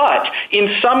 But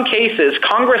in some cases,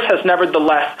 Congress has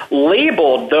nevertheless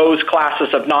labeled those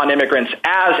classes of non-immigrants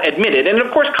as admitted, and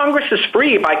of course, Congress is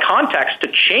free by context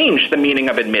to change the meaning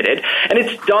of admitted, and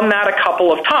it's done that a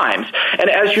couple of times. And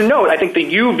as you note, I think the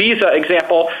U visa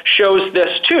example shows this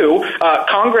too.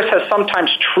 Congress has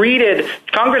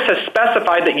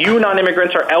specified that U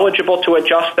non-immigrants are eligible to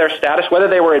adjust their status, whether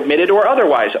they were admitted or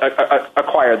otherwise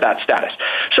acquired that status.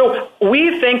 So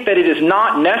we think that it is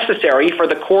not necessary for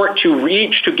the court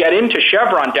to get into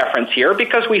Chevron deference here,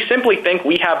 because we simply think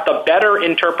we have the better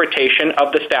interpretation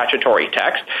of the statutory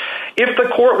text. If the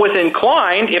court was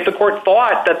inclined, if the court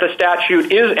thought that the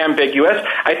statute is ambiguous,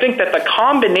 I think that the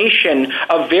combination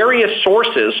of various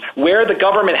sources where the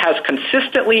government has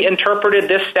consistently interpreted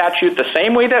this statute the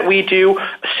same way that we do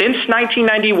since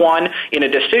 1991, in a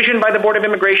decision by the Board of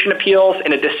Immigration Appeals,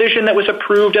 in a decision that was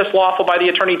approved as lawful by the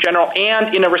Attorney General,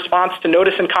 and in a response to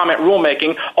notice and comment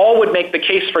rulemaking, all would make the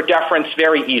case for deference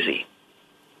very easy.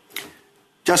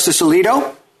 Justice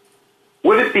Alito?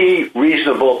 Would it be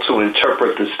reasonable to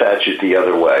interpret the statute the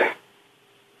other way?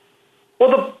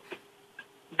 Well,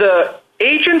 the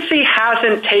agency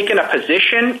hasn't taken a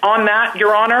position on that,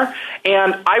 Your Honor,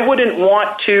 and I wouldn't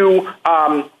want to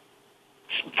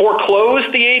foreclose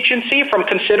the agency from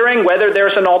considering whether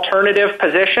there's an alternative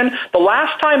position. The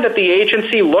last time that the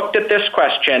agency looked at this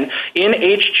question in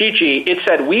HGG, it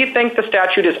said, we think the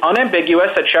statute is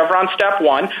unambiguous at Chevron Step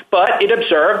 1, but it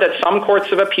observed that some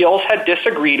courts of appeals had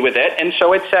disagreed with it, and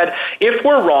so it said, if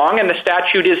we're wrong and the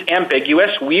statute is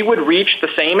ambiguous, we would reach the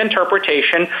same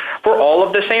interpretation for all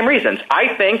of the same reasons.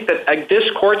 I think that this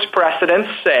court's precedents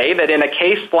say that in a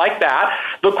case like that,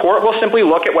 the court will simply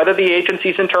look at whether the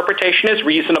agency's interpretation is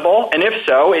reasonable, and if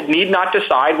so, it need not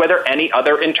decide whether any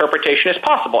other interpretation is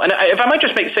possible. And if I might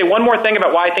just say one more thing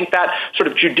about why I think that sort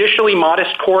of judicially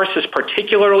modest course is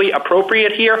particularly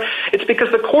appropriate here, it's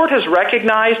because the court has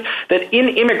recognized that in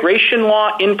immigration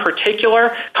law in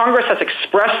particular, Congress has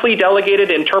expressly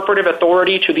delegated interpretive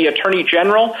authority to the Attorney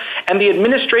General, and the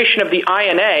administration of the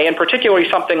INA, and particularly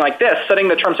something like this, setting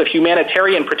the terms of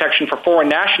humanitarian protection for foreign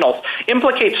nationals,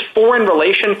 implicates foreign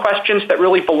relation questions that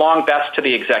really belong best to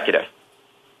the executive.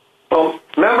 Well,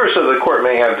 members of the court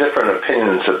may have different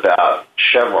opinions about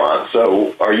Chevron,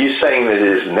 so are you saying that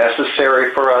it is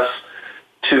necessary for us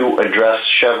to address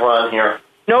Chevron here?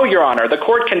 No, Your Honor. The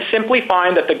court can simply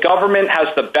find that the government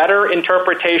has the better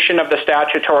interpretation of the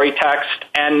statutory text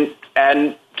and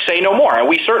say no more. And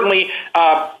we certainly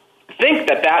think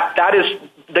that is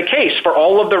the case for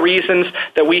all of the reasons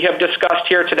that we have discussed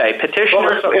here today.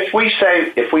 Petitioners. Well, if we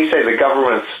say the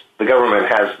government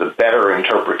has the better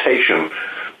interpretation,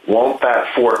 won't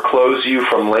that foreclose you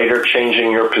from later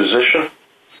changing your position?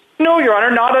 No, Your Honor,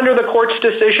 not under the court's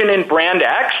decision in Brand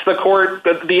X.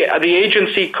 The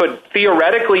agency could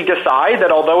theoretically decide that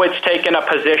although it's taken a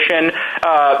position,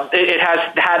 it has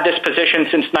had this position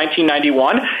since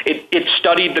 1991, it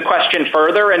studied the question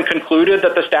further and concluded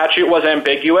that the statute was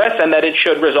ambiguous and that it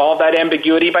should resolve that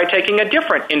ambiguity by taking a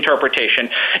different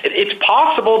interpretation. It's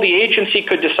possible the agency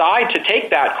could decide to take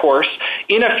that course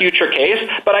in a future case,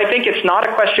 but I think it's not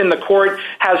a question the court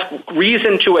has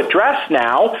reason to address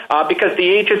now because the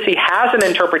agency has an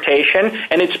interpretation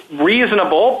and it's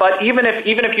reasonable, but even if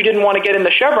you didn't want to get in the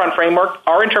Chevron framework,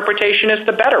 our interpretation is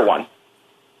the better one.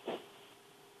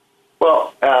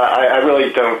 Well, I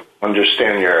really don't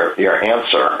understand your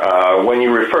answer. When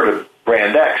you refer to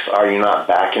Brand X, are you not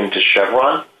back into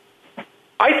Chevron?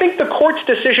 I think the court's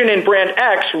decision in Brand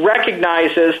X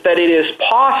recognizes that it is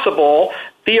possible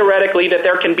theoretically that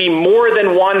there can be more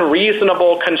than one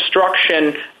reasonable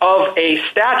construction of a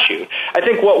statute. I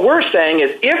think what we're saying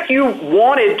is if you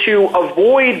wanted to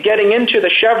avoid getting into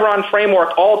the Chevron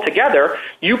framework altogether,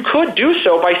 you could do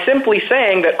so by simply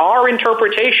saying that our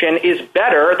interpretation is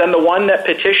better than the one that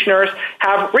petitioners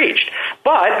have reached.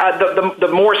 But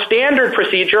the more standard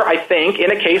procedure, I think,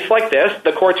 in a case like this,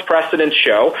 the court's precedents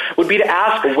show, would be to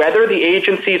ask whether the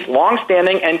agency's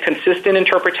longstanding and consistent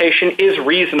interpretation is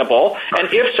reasonable, and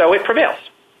if so, it prevails.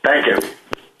 Thank you.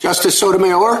 Justice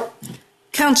Sotomayor?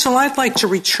 Counsel, I'd like to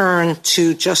return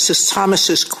to Justice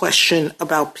Thomas's question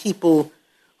about people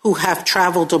who have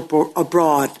traveled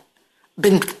abroad,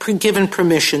 been given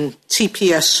permission,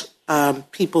 TPS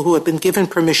people who have been given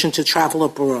permission to travel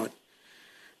abroad.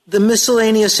 The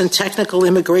Miscellaneous and Technical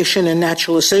Immigration and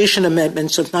Naturalization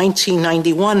Amendments of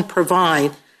 1991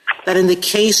 provide that in the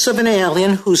case of an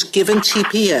alien who's given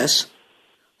TPS,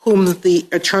 whom the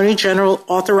Attorney General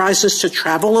authorizes to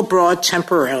travel abroad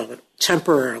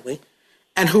temporarily,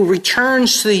 and who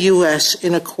returns to the U.S.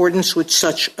 in accordance with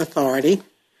such authority,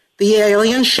 the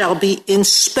alien shall be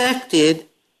inspected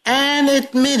and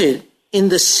admitted in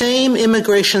the same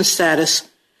immigration status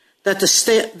that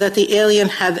the alien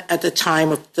had at the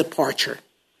time of departure.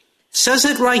 Says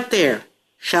it right there,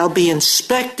 shall be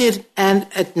inspected and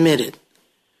admitted.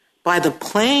 By the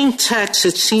plain text,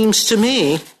 it seems to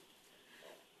me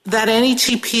that any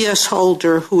TPS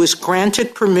holder who is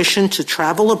granted permission to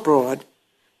travel abroad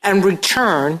and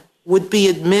return would be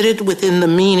admitted within the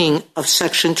meaning of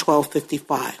Section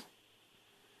 1255.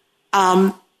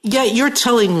 Yet you're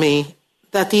telling me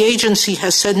that the agency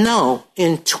has said no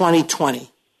in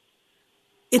 2020.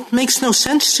 It makes no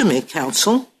sense to me,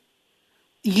 counsel.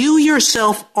 You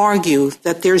yourself argue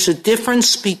that there's a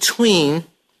difference between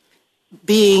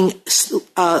being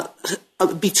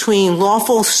between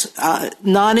lawful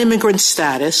non-immigrant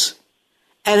status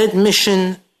and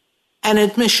admission.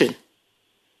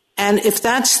 And if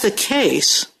that's the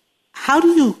case, how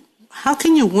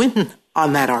can you win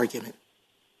on that argument?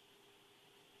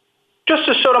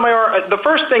 Justice Sotomayor, the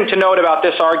first thing to note about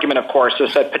this argument, of course,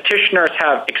 is that petitioners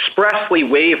have expressly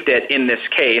waived it in this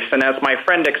case. And as my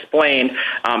friend explained,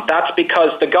 that's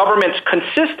because the government's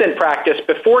consistent practice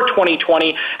before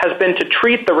 2020 has been to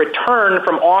treat the return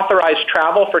from authorized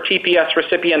travel for TPS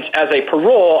recipients as a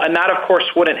parole, and that, of course,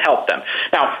 wouldn't help them.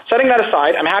 Now, setting that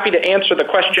aside, I'm happy to answer the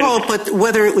question. Well, but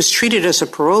whether it was treated as a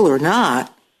parole or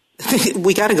not,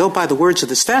 we got to go by the words of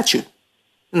the statute.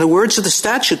 And the words of the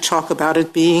statute talk about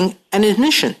it being an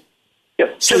admission.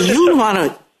 Yep. So you want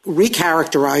to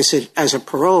recharacterize it as a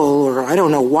parole, or I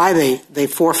don't know why they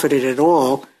forfeited it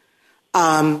all,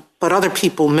 but other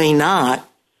people may not.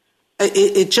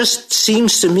 It just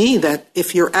seems to me that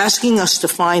if you're asking us to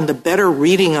find the better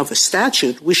reading of a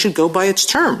statute, we should go by its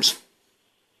terms.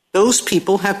 Those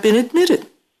people have been admitted.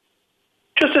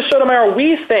 Justice Sotomayor,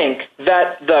 we think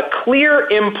that the clear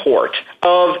import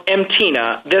of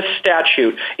EMTINA, this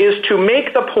statute, is to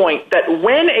make the point that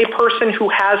when a person who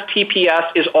has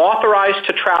TPS is authorized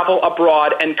to travel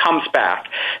abroad and comes back,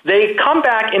 they come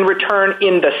back in return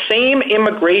in the same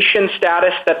immigration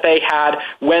status that they had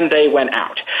when they went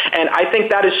out. And I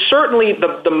think that is certainly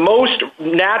the most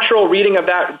natural reading of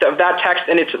that text,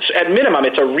 and it's at minimum,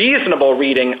 it's a reasonable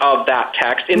reading of that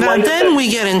text. Now, then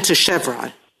we get into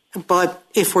Chevron. But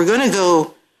if we're going to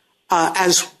go,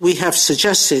 as we have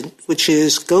suggested, which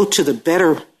is go to the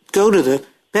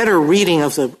better reading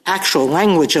of the actual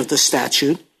language of the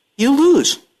statute, you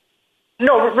lose.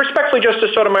 No, respectfully,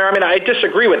 Justice Sotomayor, I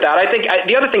disagree with that. I think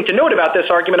the other thing to note about this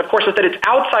argument, of course, is that it's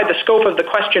outside the scope of the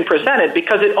question presented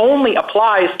because it only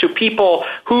applies to people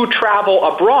who travel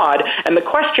abroad. And the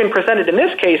question presented in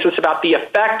this case is about the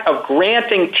effect of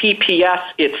granting TPS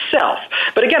itself.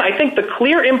 But again, I think the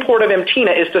clear import of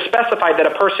EMTINA is to specify that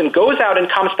a person goes out and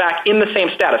comes back in the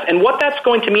same status. And what that's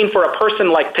going to mean for a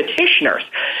person like petitioners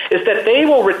is that they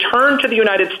will return to the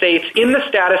United States in the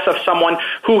status of someone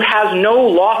who has no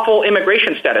lawful immigration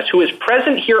status, who is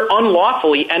present here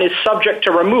unlawfully and is subject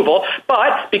to removal,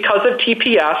 but because of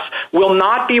TPS will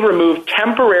not be removed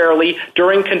temporarily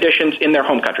during conditions in their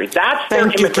home country. That's their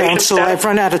immigration counsel. status. I've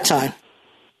run out of time.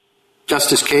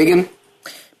 Justice Kagan?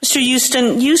 Mr.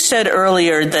 Houston, you said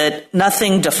earlier that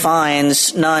nothing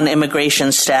defines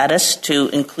non-immigration status to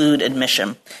include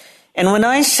admission. And when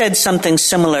I said something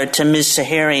similar to Ms.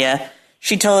 Saharia,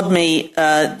 she told me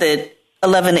that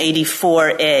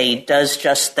 1184A does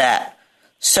just that.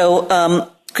 So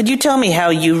could you tell me how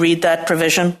you read that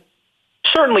provision?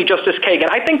 Certainly, Justice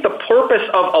Kagan. I think the purpose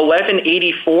of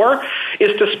 1184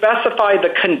 is to specify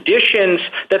the conditions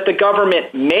that the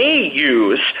government may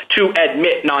use to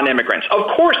admit non-immigrants. Of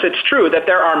course, it's true that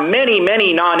there are many,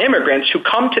 many non-immigrants who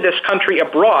come to this country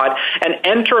abroad and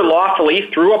enter lawfully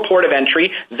through a port of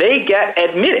entry. They get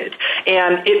admitted.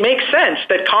 And it makes sense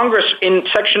that Congress in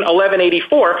Section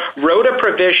 1184 wrote a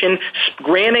provision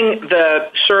granting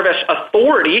the service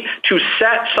authority to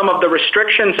set some of the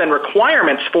restrictions and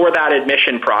requirements for that admission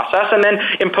process and then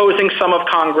imposing some of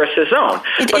Congress's own.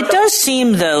 It does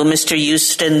seem, though, Mr.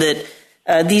 Houston, that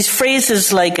these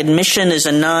phrases like admission as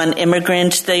a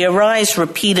non-immigrant, they arise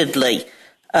repeatedly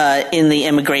in the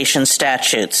immigration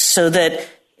statutes, so that,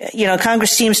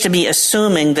 Congress seems to be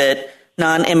assuming that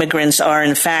non-immigrants are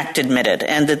in fact admitted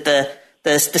and that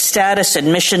the status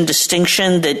admission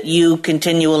distinction that you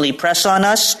continually press on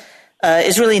us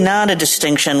is really not a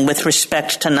distinction with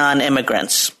respect to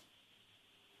non-immigrants.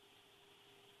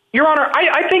 Your Honor,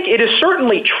 I think it is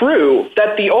certainly true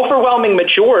that the overwhelming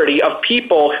majority of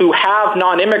people who have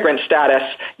non-immigrant status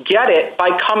get it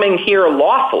by coming here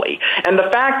lawfully. And the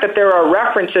fact that there are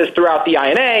references throughout the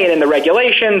INA and in the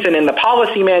regulations and in the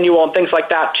policy manual and things like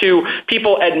that to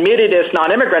people admitted as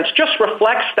non-immigrants just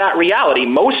reflects that reality.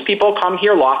 Most people come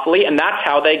here lawfully, and that's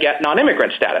how they get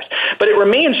non-immigrant status. But it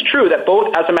remains true that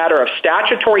both as a matter of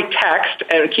statutory text,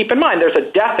 and keep in mind there's a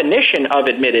definition of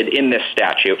admitted in this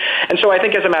statute. And so I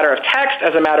think as a matter of text,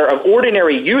 as a matter of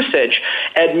ordinary usage,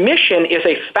 admission is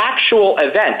a factual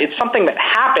event. It's something that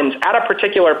happens at a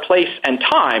particular place and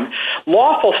time.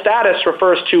 Lawful status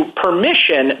refers to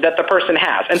permission that the person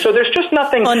has. And so there's just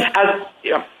nothing let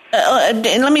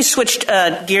me switch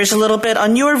gears a little bit.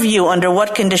 On your view, under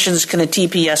what conditions can a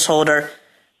TPS holder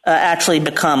actually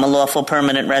become a lawful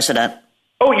permanent resident?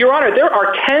 Oh, Your Honor, there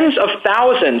are tens of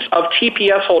thousands of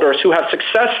TPS holders who have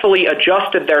successfully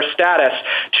adjusted their status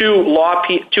to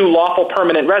lawful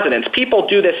permanent residents. People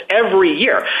do this every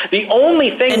year. The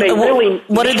only thing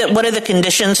what are the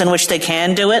conditions in which they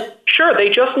can do it? Sure, they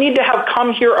just need to have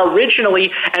come here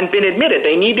originally and been admitted.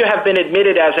 They need to have been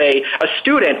admitted as a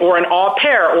student or an au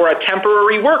pair or a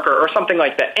temporary worker or something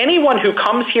like that. Anyone who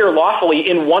comes here lawfully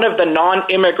in one of the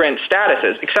non-immigrant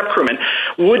statuses, except crewmen,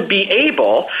 would be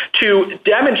able to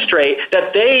demonstrate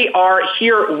that they are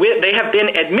here they have been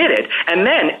admitted. And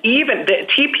then even the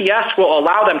TPS will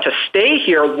allow them to stay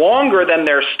here longer than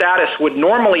their status would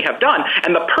normally have done.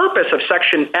 And the purpose of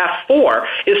Section F4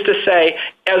 is to say,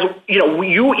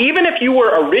 even if you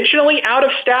were originally out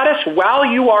of status, while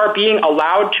you are being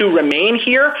allowed to remain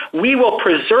here, we will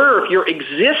preserve your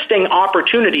existing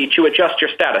opportunity to adjust your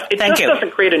status. It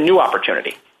doesn't create a new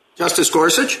opportunity. Justice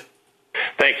Gorsuch?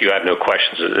 Thank you. I have no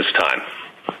questions at this time.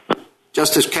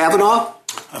 Justice Kavanaugh?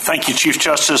 Thank you, Chief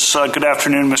Justice. Good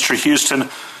afternoon, Mr. Houston.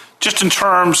 Just in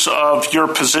terms of your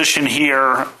position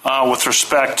here with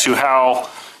respect to how,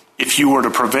 if you were to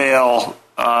prevail,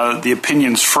 the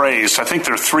opinion's phrased, I think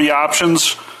there are three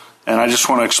options, and I just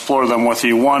want to explore them with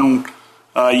you. One,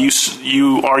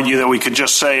 you argue that we could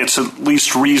just say it's at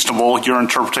least reasonable. Your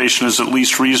interpretation is at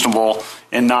least reasonable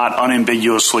and not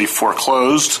unambiguously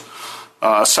foreclosed.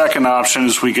 Second option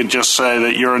is we could just say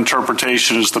that your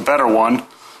interpretation is the better one,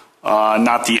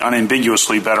 not the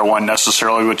unambiguously better one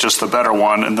necessarily, but just the better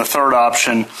one. And the third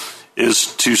option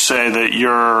is to say that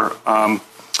your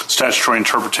statutory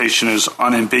interpretation is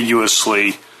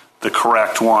unambiguously the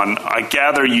correct one. I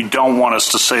gather you don't want us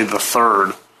to say the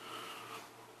third.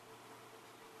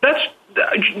 That's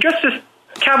Justice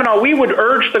Kavanaugh, we would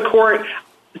urge the court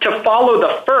to follow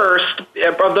the first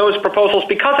of those proposals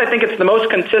because I think it's the most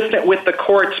consistent with the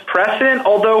court's precedent,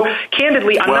 although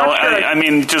candidly I'm not sure. I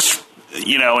mean, just,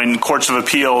 in courts of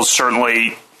appeals,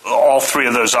 certainly all three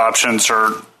of those options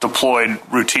are deployed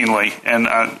routinely and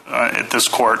at this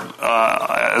court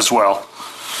as well.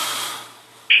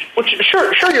 Well,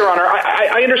 sure, Your Honor.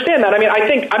 I understand that. I mean,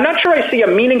 I'm not sure I see a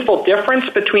meaningful difference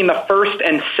between the first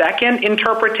and second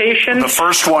interpretation. The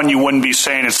first one, you wouldn't be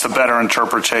saying it's the better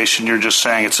interpretation. You're just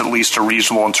saying it's at least a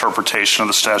reasonable interpretation of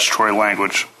the statutory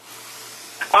language.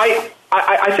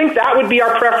 I think that would be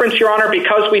our preference, Your Honor,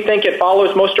 because we think it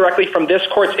follows most directly from this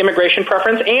court's immigration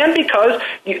preference, and because,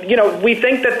 we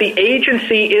think that the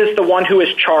agency is the one who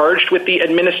is charged with the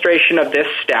administration of this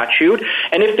statute.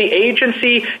 And if the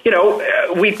agency,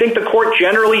 we think the court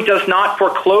generally does not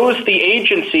foreclose the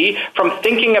agency from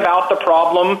thinking about the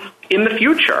problem in the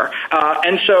future.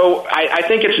 And so I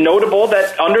think it's notable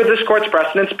that under this court's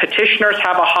precedence, petitioners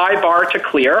have a high bar to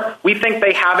clear. We think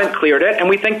they haven't cleared it, and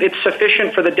we think it's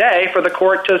sufficient for the day for the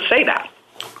court to say that.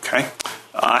 Okay.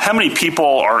 How many people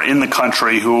are in the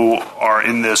country who are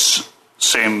in this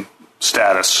same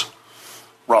status,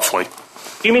 roughly?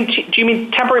 Do you mean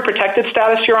temporary protected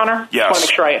status, Your Honor? Yes. I want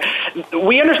to make sure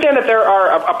we understand that there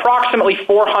are approximately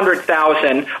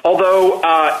 400,000, although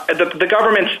the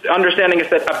government's understanding is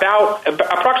that about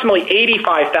approximately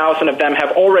 85,000 of them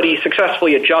have already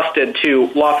successfully adjusted to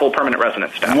lawful permanent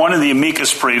resident status. One of the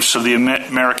amicus briefs of the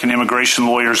American Immigration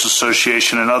Lawyers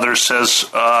Association and others says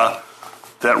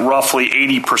that roughly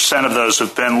 80% of those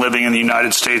have been living in the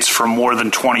United States for more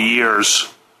than 20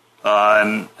 years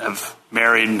and have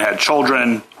married and had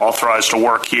children, authorized to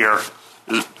work here.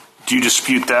 Do you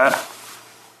dispute that?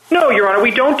 No, Your Honor,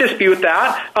 we don't dispute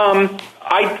that. But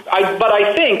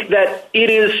I think that it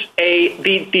is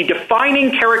the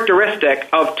defining characteristic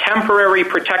of temporary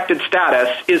protected status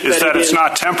is that it's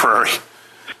not temporary.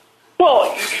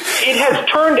 Well, it has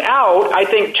turned out, I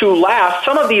think, to last.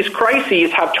 Some of these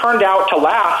crises have turned out to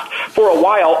last for a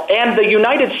while, and the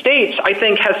United States, I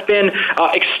think, has been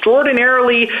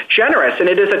extraordinarily generous, and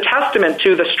it is a testament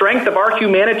to the strength of our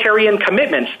humanitarian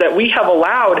commitments that we have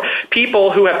allowed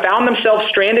people who have found themselves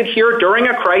stranded here during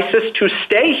a crisis to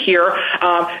stay here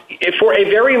for a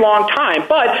very long time.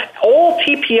 But all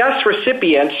TPS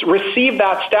recipients receive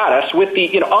that status with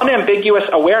the unambiguous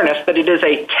awareness that it is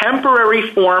a temporary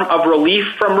form of relief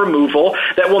from removal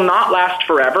that will not last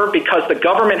forever because the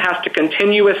government has to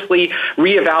continuously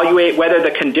reevaluate whether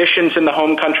the conditions in the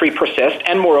home country persist.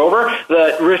 And moreover,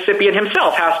 the recipient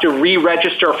himself has to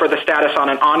re-register for the status on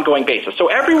an ongoing basis. So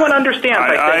everyone understands.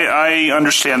 I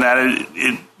understand that.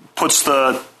 It puts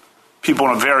the people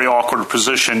in a very awkward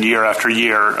position year after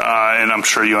year, and I'm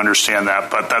sure you understand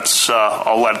that. But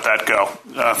I'll let that go.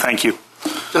 Thank you.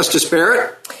 Justice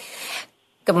Barrett?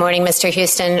 Good morning, Mr.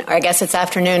 Houston, or I guess it's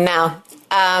afternoon now.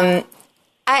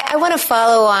 I want to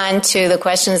follow on to the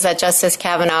questions that Justice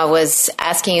Kavanaugh was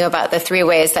asking you about the three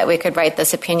ways that we could write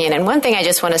this opinion. And one thing I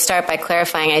just want to start by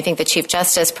clarifying, I think the Chief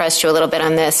Justice pressed you a little bit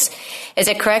on this. Is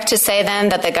it correct to say then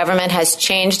that the government has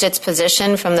changed its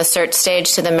position from the cert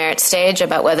stage to the merit stage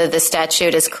about whether the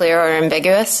statute is clear or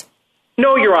ambiguous?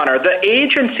 No, Your Honor. The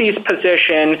agency's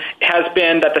position has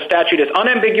been that the statute is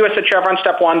unambiguous at Chevron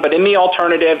Step 1, but in the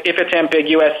alternative, if it's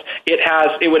ambiguous,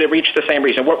 it would reach the same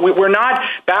reason. We're not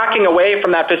backing away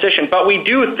from that position, but we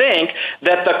do think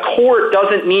that the court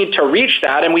doesn't need to reach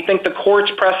that, and we think the court's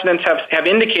precedents have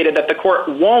indicated that the court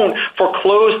won't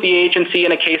foreclose the agency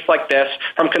in a case like this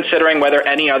from considering whether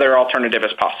any other alternative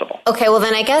is possible. Okay, well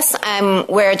then I guess I'm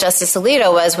where Justice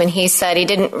Alito was when he said he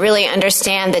didn't really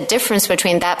understand the difference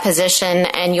between that position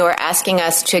and you're asking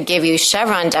us to give you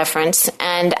Chevron deference.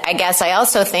 And I guess I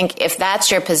also think if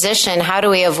that's your position, how do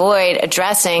we avoid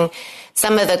addressing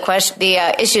some of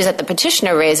the issues that the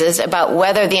petitioner raises about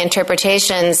whether the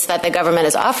interpretations that the government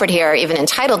has offered here are even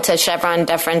entitled to Chevron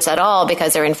deference at all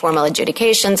because they're informal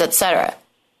adjudications, et cetera?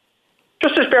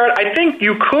 Justice Barrett, I think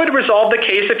you could resolve the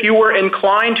case if you were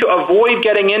inclined to avoid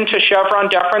getting into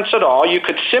Chevron deference at all. You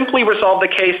could simply resolve the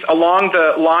case along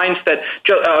the lines that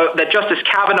Justice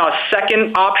Kavanaugh's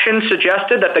second option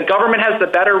suggested, that the government has the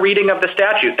better reading of the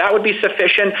statute. That would be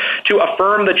sufficient to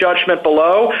affirm the judgment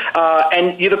below,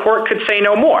 and the court could say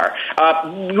no more.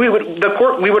 We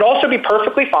would also be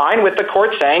perfectly fine with the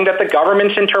court saying that the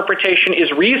government's interpretation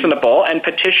is reasonable and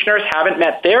petitioners haven't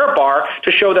met their bar to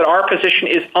show that our position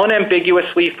is unambiguously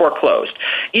foreclosed.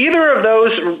 Either of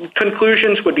those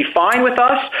conclusions would be fine with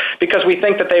us because we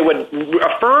think that they would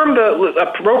affirm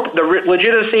the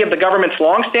legitimacy of the government's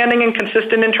longstanding and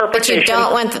consistent interpretation.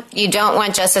 But you don't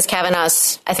want Justice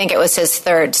Kavanaugh's, I think it was his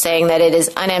third, saying that it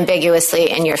is unambiguously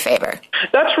in your favor.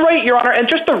 That's right, Your Honor. And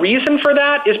just the reason for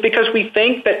that is because we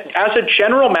think that as a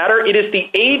general matter, it is the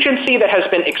agency that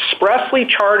has been expressly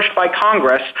charged by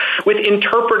Congress with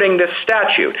interpreting this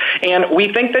statute. And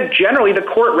we think that generally the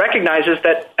court recognizes recognizes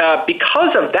that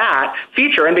because of that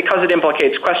feature and because it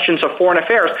implicates questions of foreign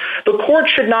affairs, the court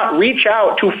should not reach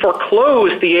out to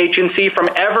foreclose the agency from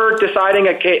ever deciding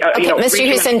a case. Mr.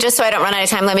 Houston, just so I don't run out of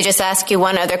time, let me just ask you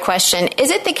one other question.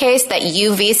 Is it the case that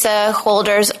U visa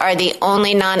holders are the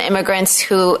only non-immigrants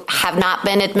who have not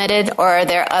been admitted, or are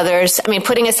there others? I mean,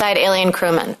 putting aside alien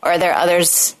crewmen, or are there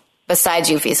others besides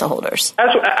U visa holders?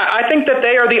 I think that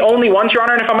they are the only ones, Your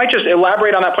Honor, and if I might just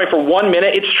elaborate on that point for 1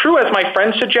 minute, it's true, as my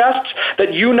friend suggests,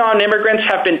 that U non-immigrants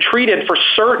have been treated for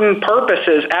certain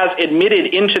purposes as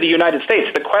admitted into the United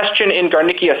States. The question in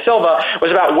Garnicia Silva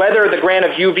was about whether the grant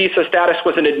of U visa status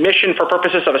was an admission for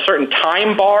purposes of a certain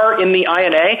time bar in the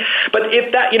INA, but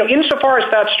if that, insofar as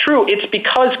that's true, it's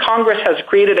because Congress has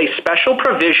created a special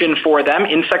provision for them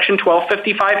in Section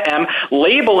 1255M,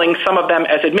 labeling some of them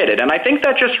as admitted, and I think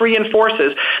that just reinforces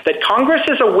that Congress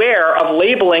is aware of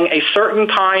labeling a certain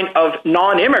kind of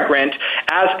non-immigrant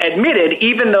as admitted,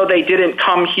 even though they didn't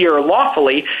come here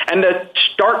lawfully. And the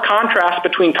stark contrast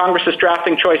between Congress's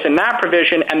drafting choice in that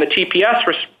provision and the TPS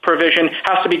provision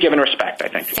has to be given respect, I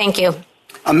think. Thank you.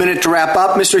 A minute to wrap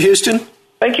up, Mr. Houston.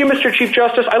 Thank you, Mr. Chief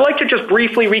Justice. I'd like to just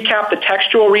briefly recap the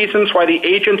textual reasons why the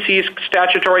agency's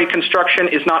statutory construction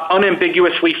is not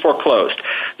unambiguously foreclosed.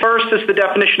 First is the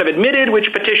definition of admitted,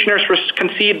 which petitioners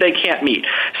concede they can't meet.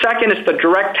 Second is the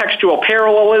direct textual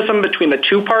parallelism between the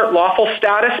two-part lawful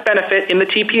status benefit in the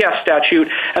TPS statute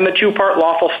and the two-part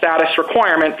lawful status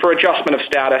requirement for adjustment of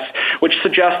status, which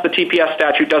suggests the TPS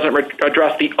statute doesn't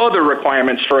address the other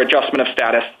requirements for adjustment of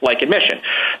status, like admission.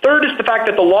 Third is the fact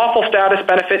that the lawful status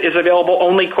benefit is available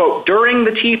only, quote, during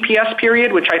the TPS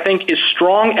period, which I think is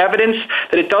strong evidence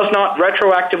that it does not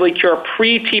retroactively cure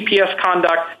pre-TPS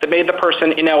conduct that made the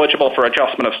person ineligible for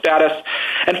adjustment of status.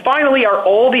 And finally, are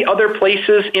all the other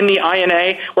places in the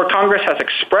INA where Congress has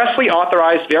expressly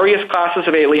authorized various classes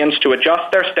of aliens to adjust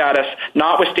their status,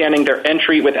 notwithstanding their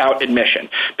entry without admission.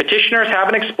 Petitioners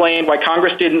haven't explained why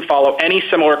Congress didn't follow any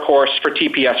similar course for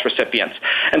TPS recipients.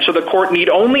 And so the court need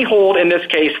only hold in this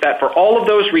case that for all of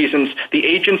those reasons, the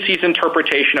agency's interpretation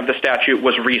of the statute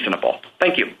was reasonable.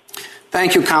 Thank you.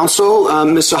 Thank you, counsel.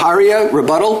 Ms. Zaharia,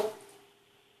 rebuttal?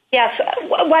 Yes,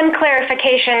 one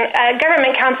clarification.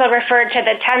 Government counsel referred to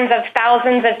the tens of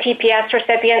thousands of TPS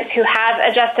recipients who have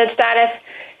adjusted status.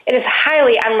 It is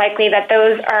highly unlikely that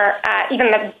those are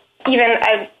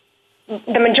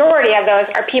the majority of those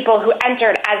are people who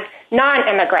entered as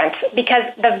non-immigrants, because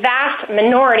the vast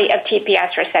minority of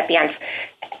TPS recipients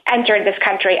entered this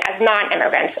country as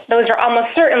non-immigrants. Those are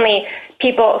almost certainly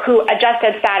people who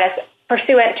adjusted status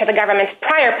pursuant to the government's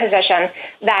prior position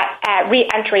that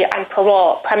re-entry on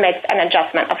parole permits an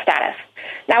adjustment of status.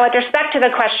 Now, with respect to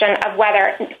the question of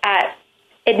whether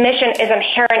admission is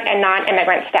inherent in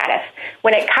non-immigrant status,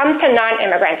 when it comes to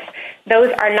non-immigrants,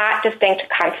 those are not distinct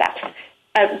concepts.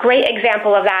 A great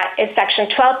example of that is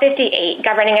Section 1258,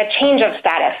 governing a change of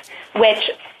status, which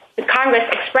Congress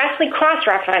expressly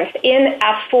cross-referenced in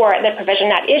F4, the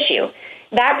provision at issue.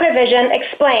 That provision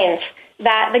explains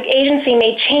that the agency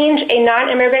may change a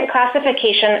non-immigrant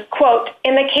classification, quote,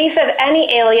 in the case of any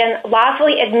alien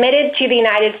lawfully admitted to the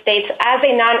United States as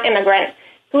a non-immigrant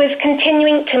who is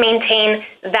continuing to maintain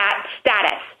that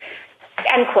status,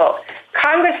 end quote.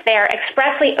 Congress there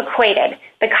expressly equated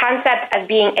the concept of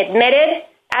being admitted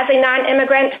as a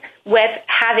non-immigrant with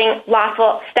having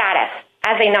lawful status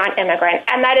as a non-immigrant,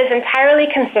 and that is entirely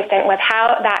consistent with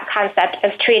how that concept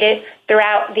is treated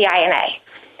throughout the INA.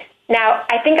 Now,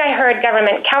 I think I heard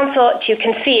government counsel to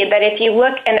concede that if you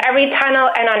look in every tunnel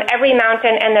and on every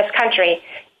mountain in this country,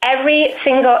 every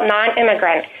single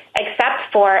non-immigrant,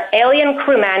 except for alien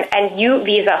crewmen and U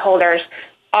visa holders,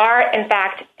 are in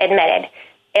fact admitted.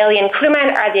 Alien crewmen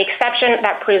are the exception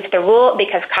that proves the rule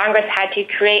because Congress had to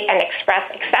create an express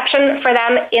exception for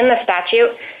them in the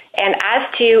statute. And as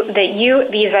to the U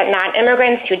visa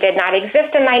non-immigrants who did not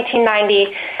exist in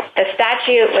 1990, the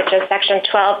statute, which is Section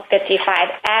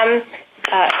 1255M,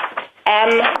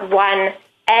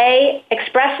 M1A,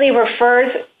 expressly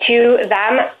refers to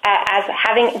them as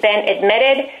having been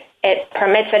admitted. It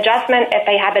permits adjustment if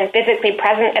they have been physically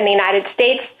present in the United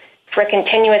States for a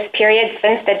continuous period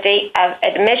since the date of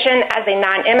admission as a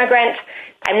non-immigrant.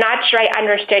 I'm not sure I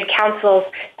understood counsel's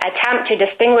attempt to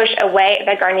distinguish away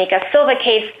the Garnica Silva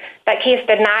case. That case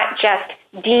did not just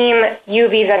deem U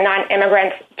visa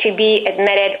non-immigrants to be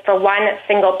admitted for one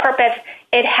single purpose.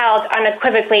 It held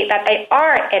unequivocally that they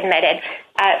are admitted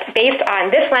based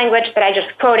on this language that I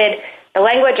just quoted, the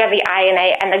language of the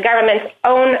INA and the government's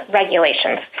own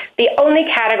regulations. The only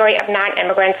category of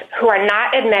non-immigrants who are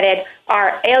not admitted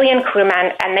are alien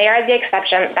crewmen, and they are the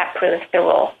exception that proves the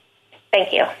rule.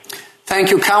 Thank you. Thank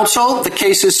you, counsel. The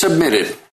case is submitted.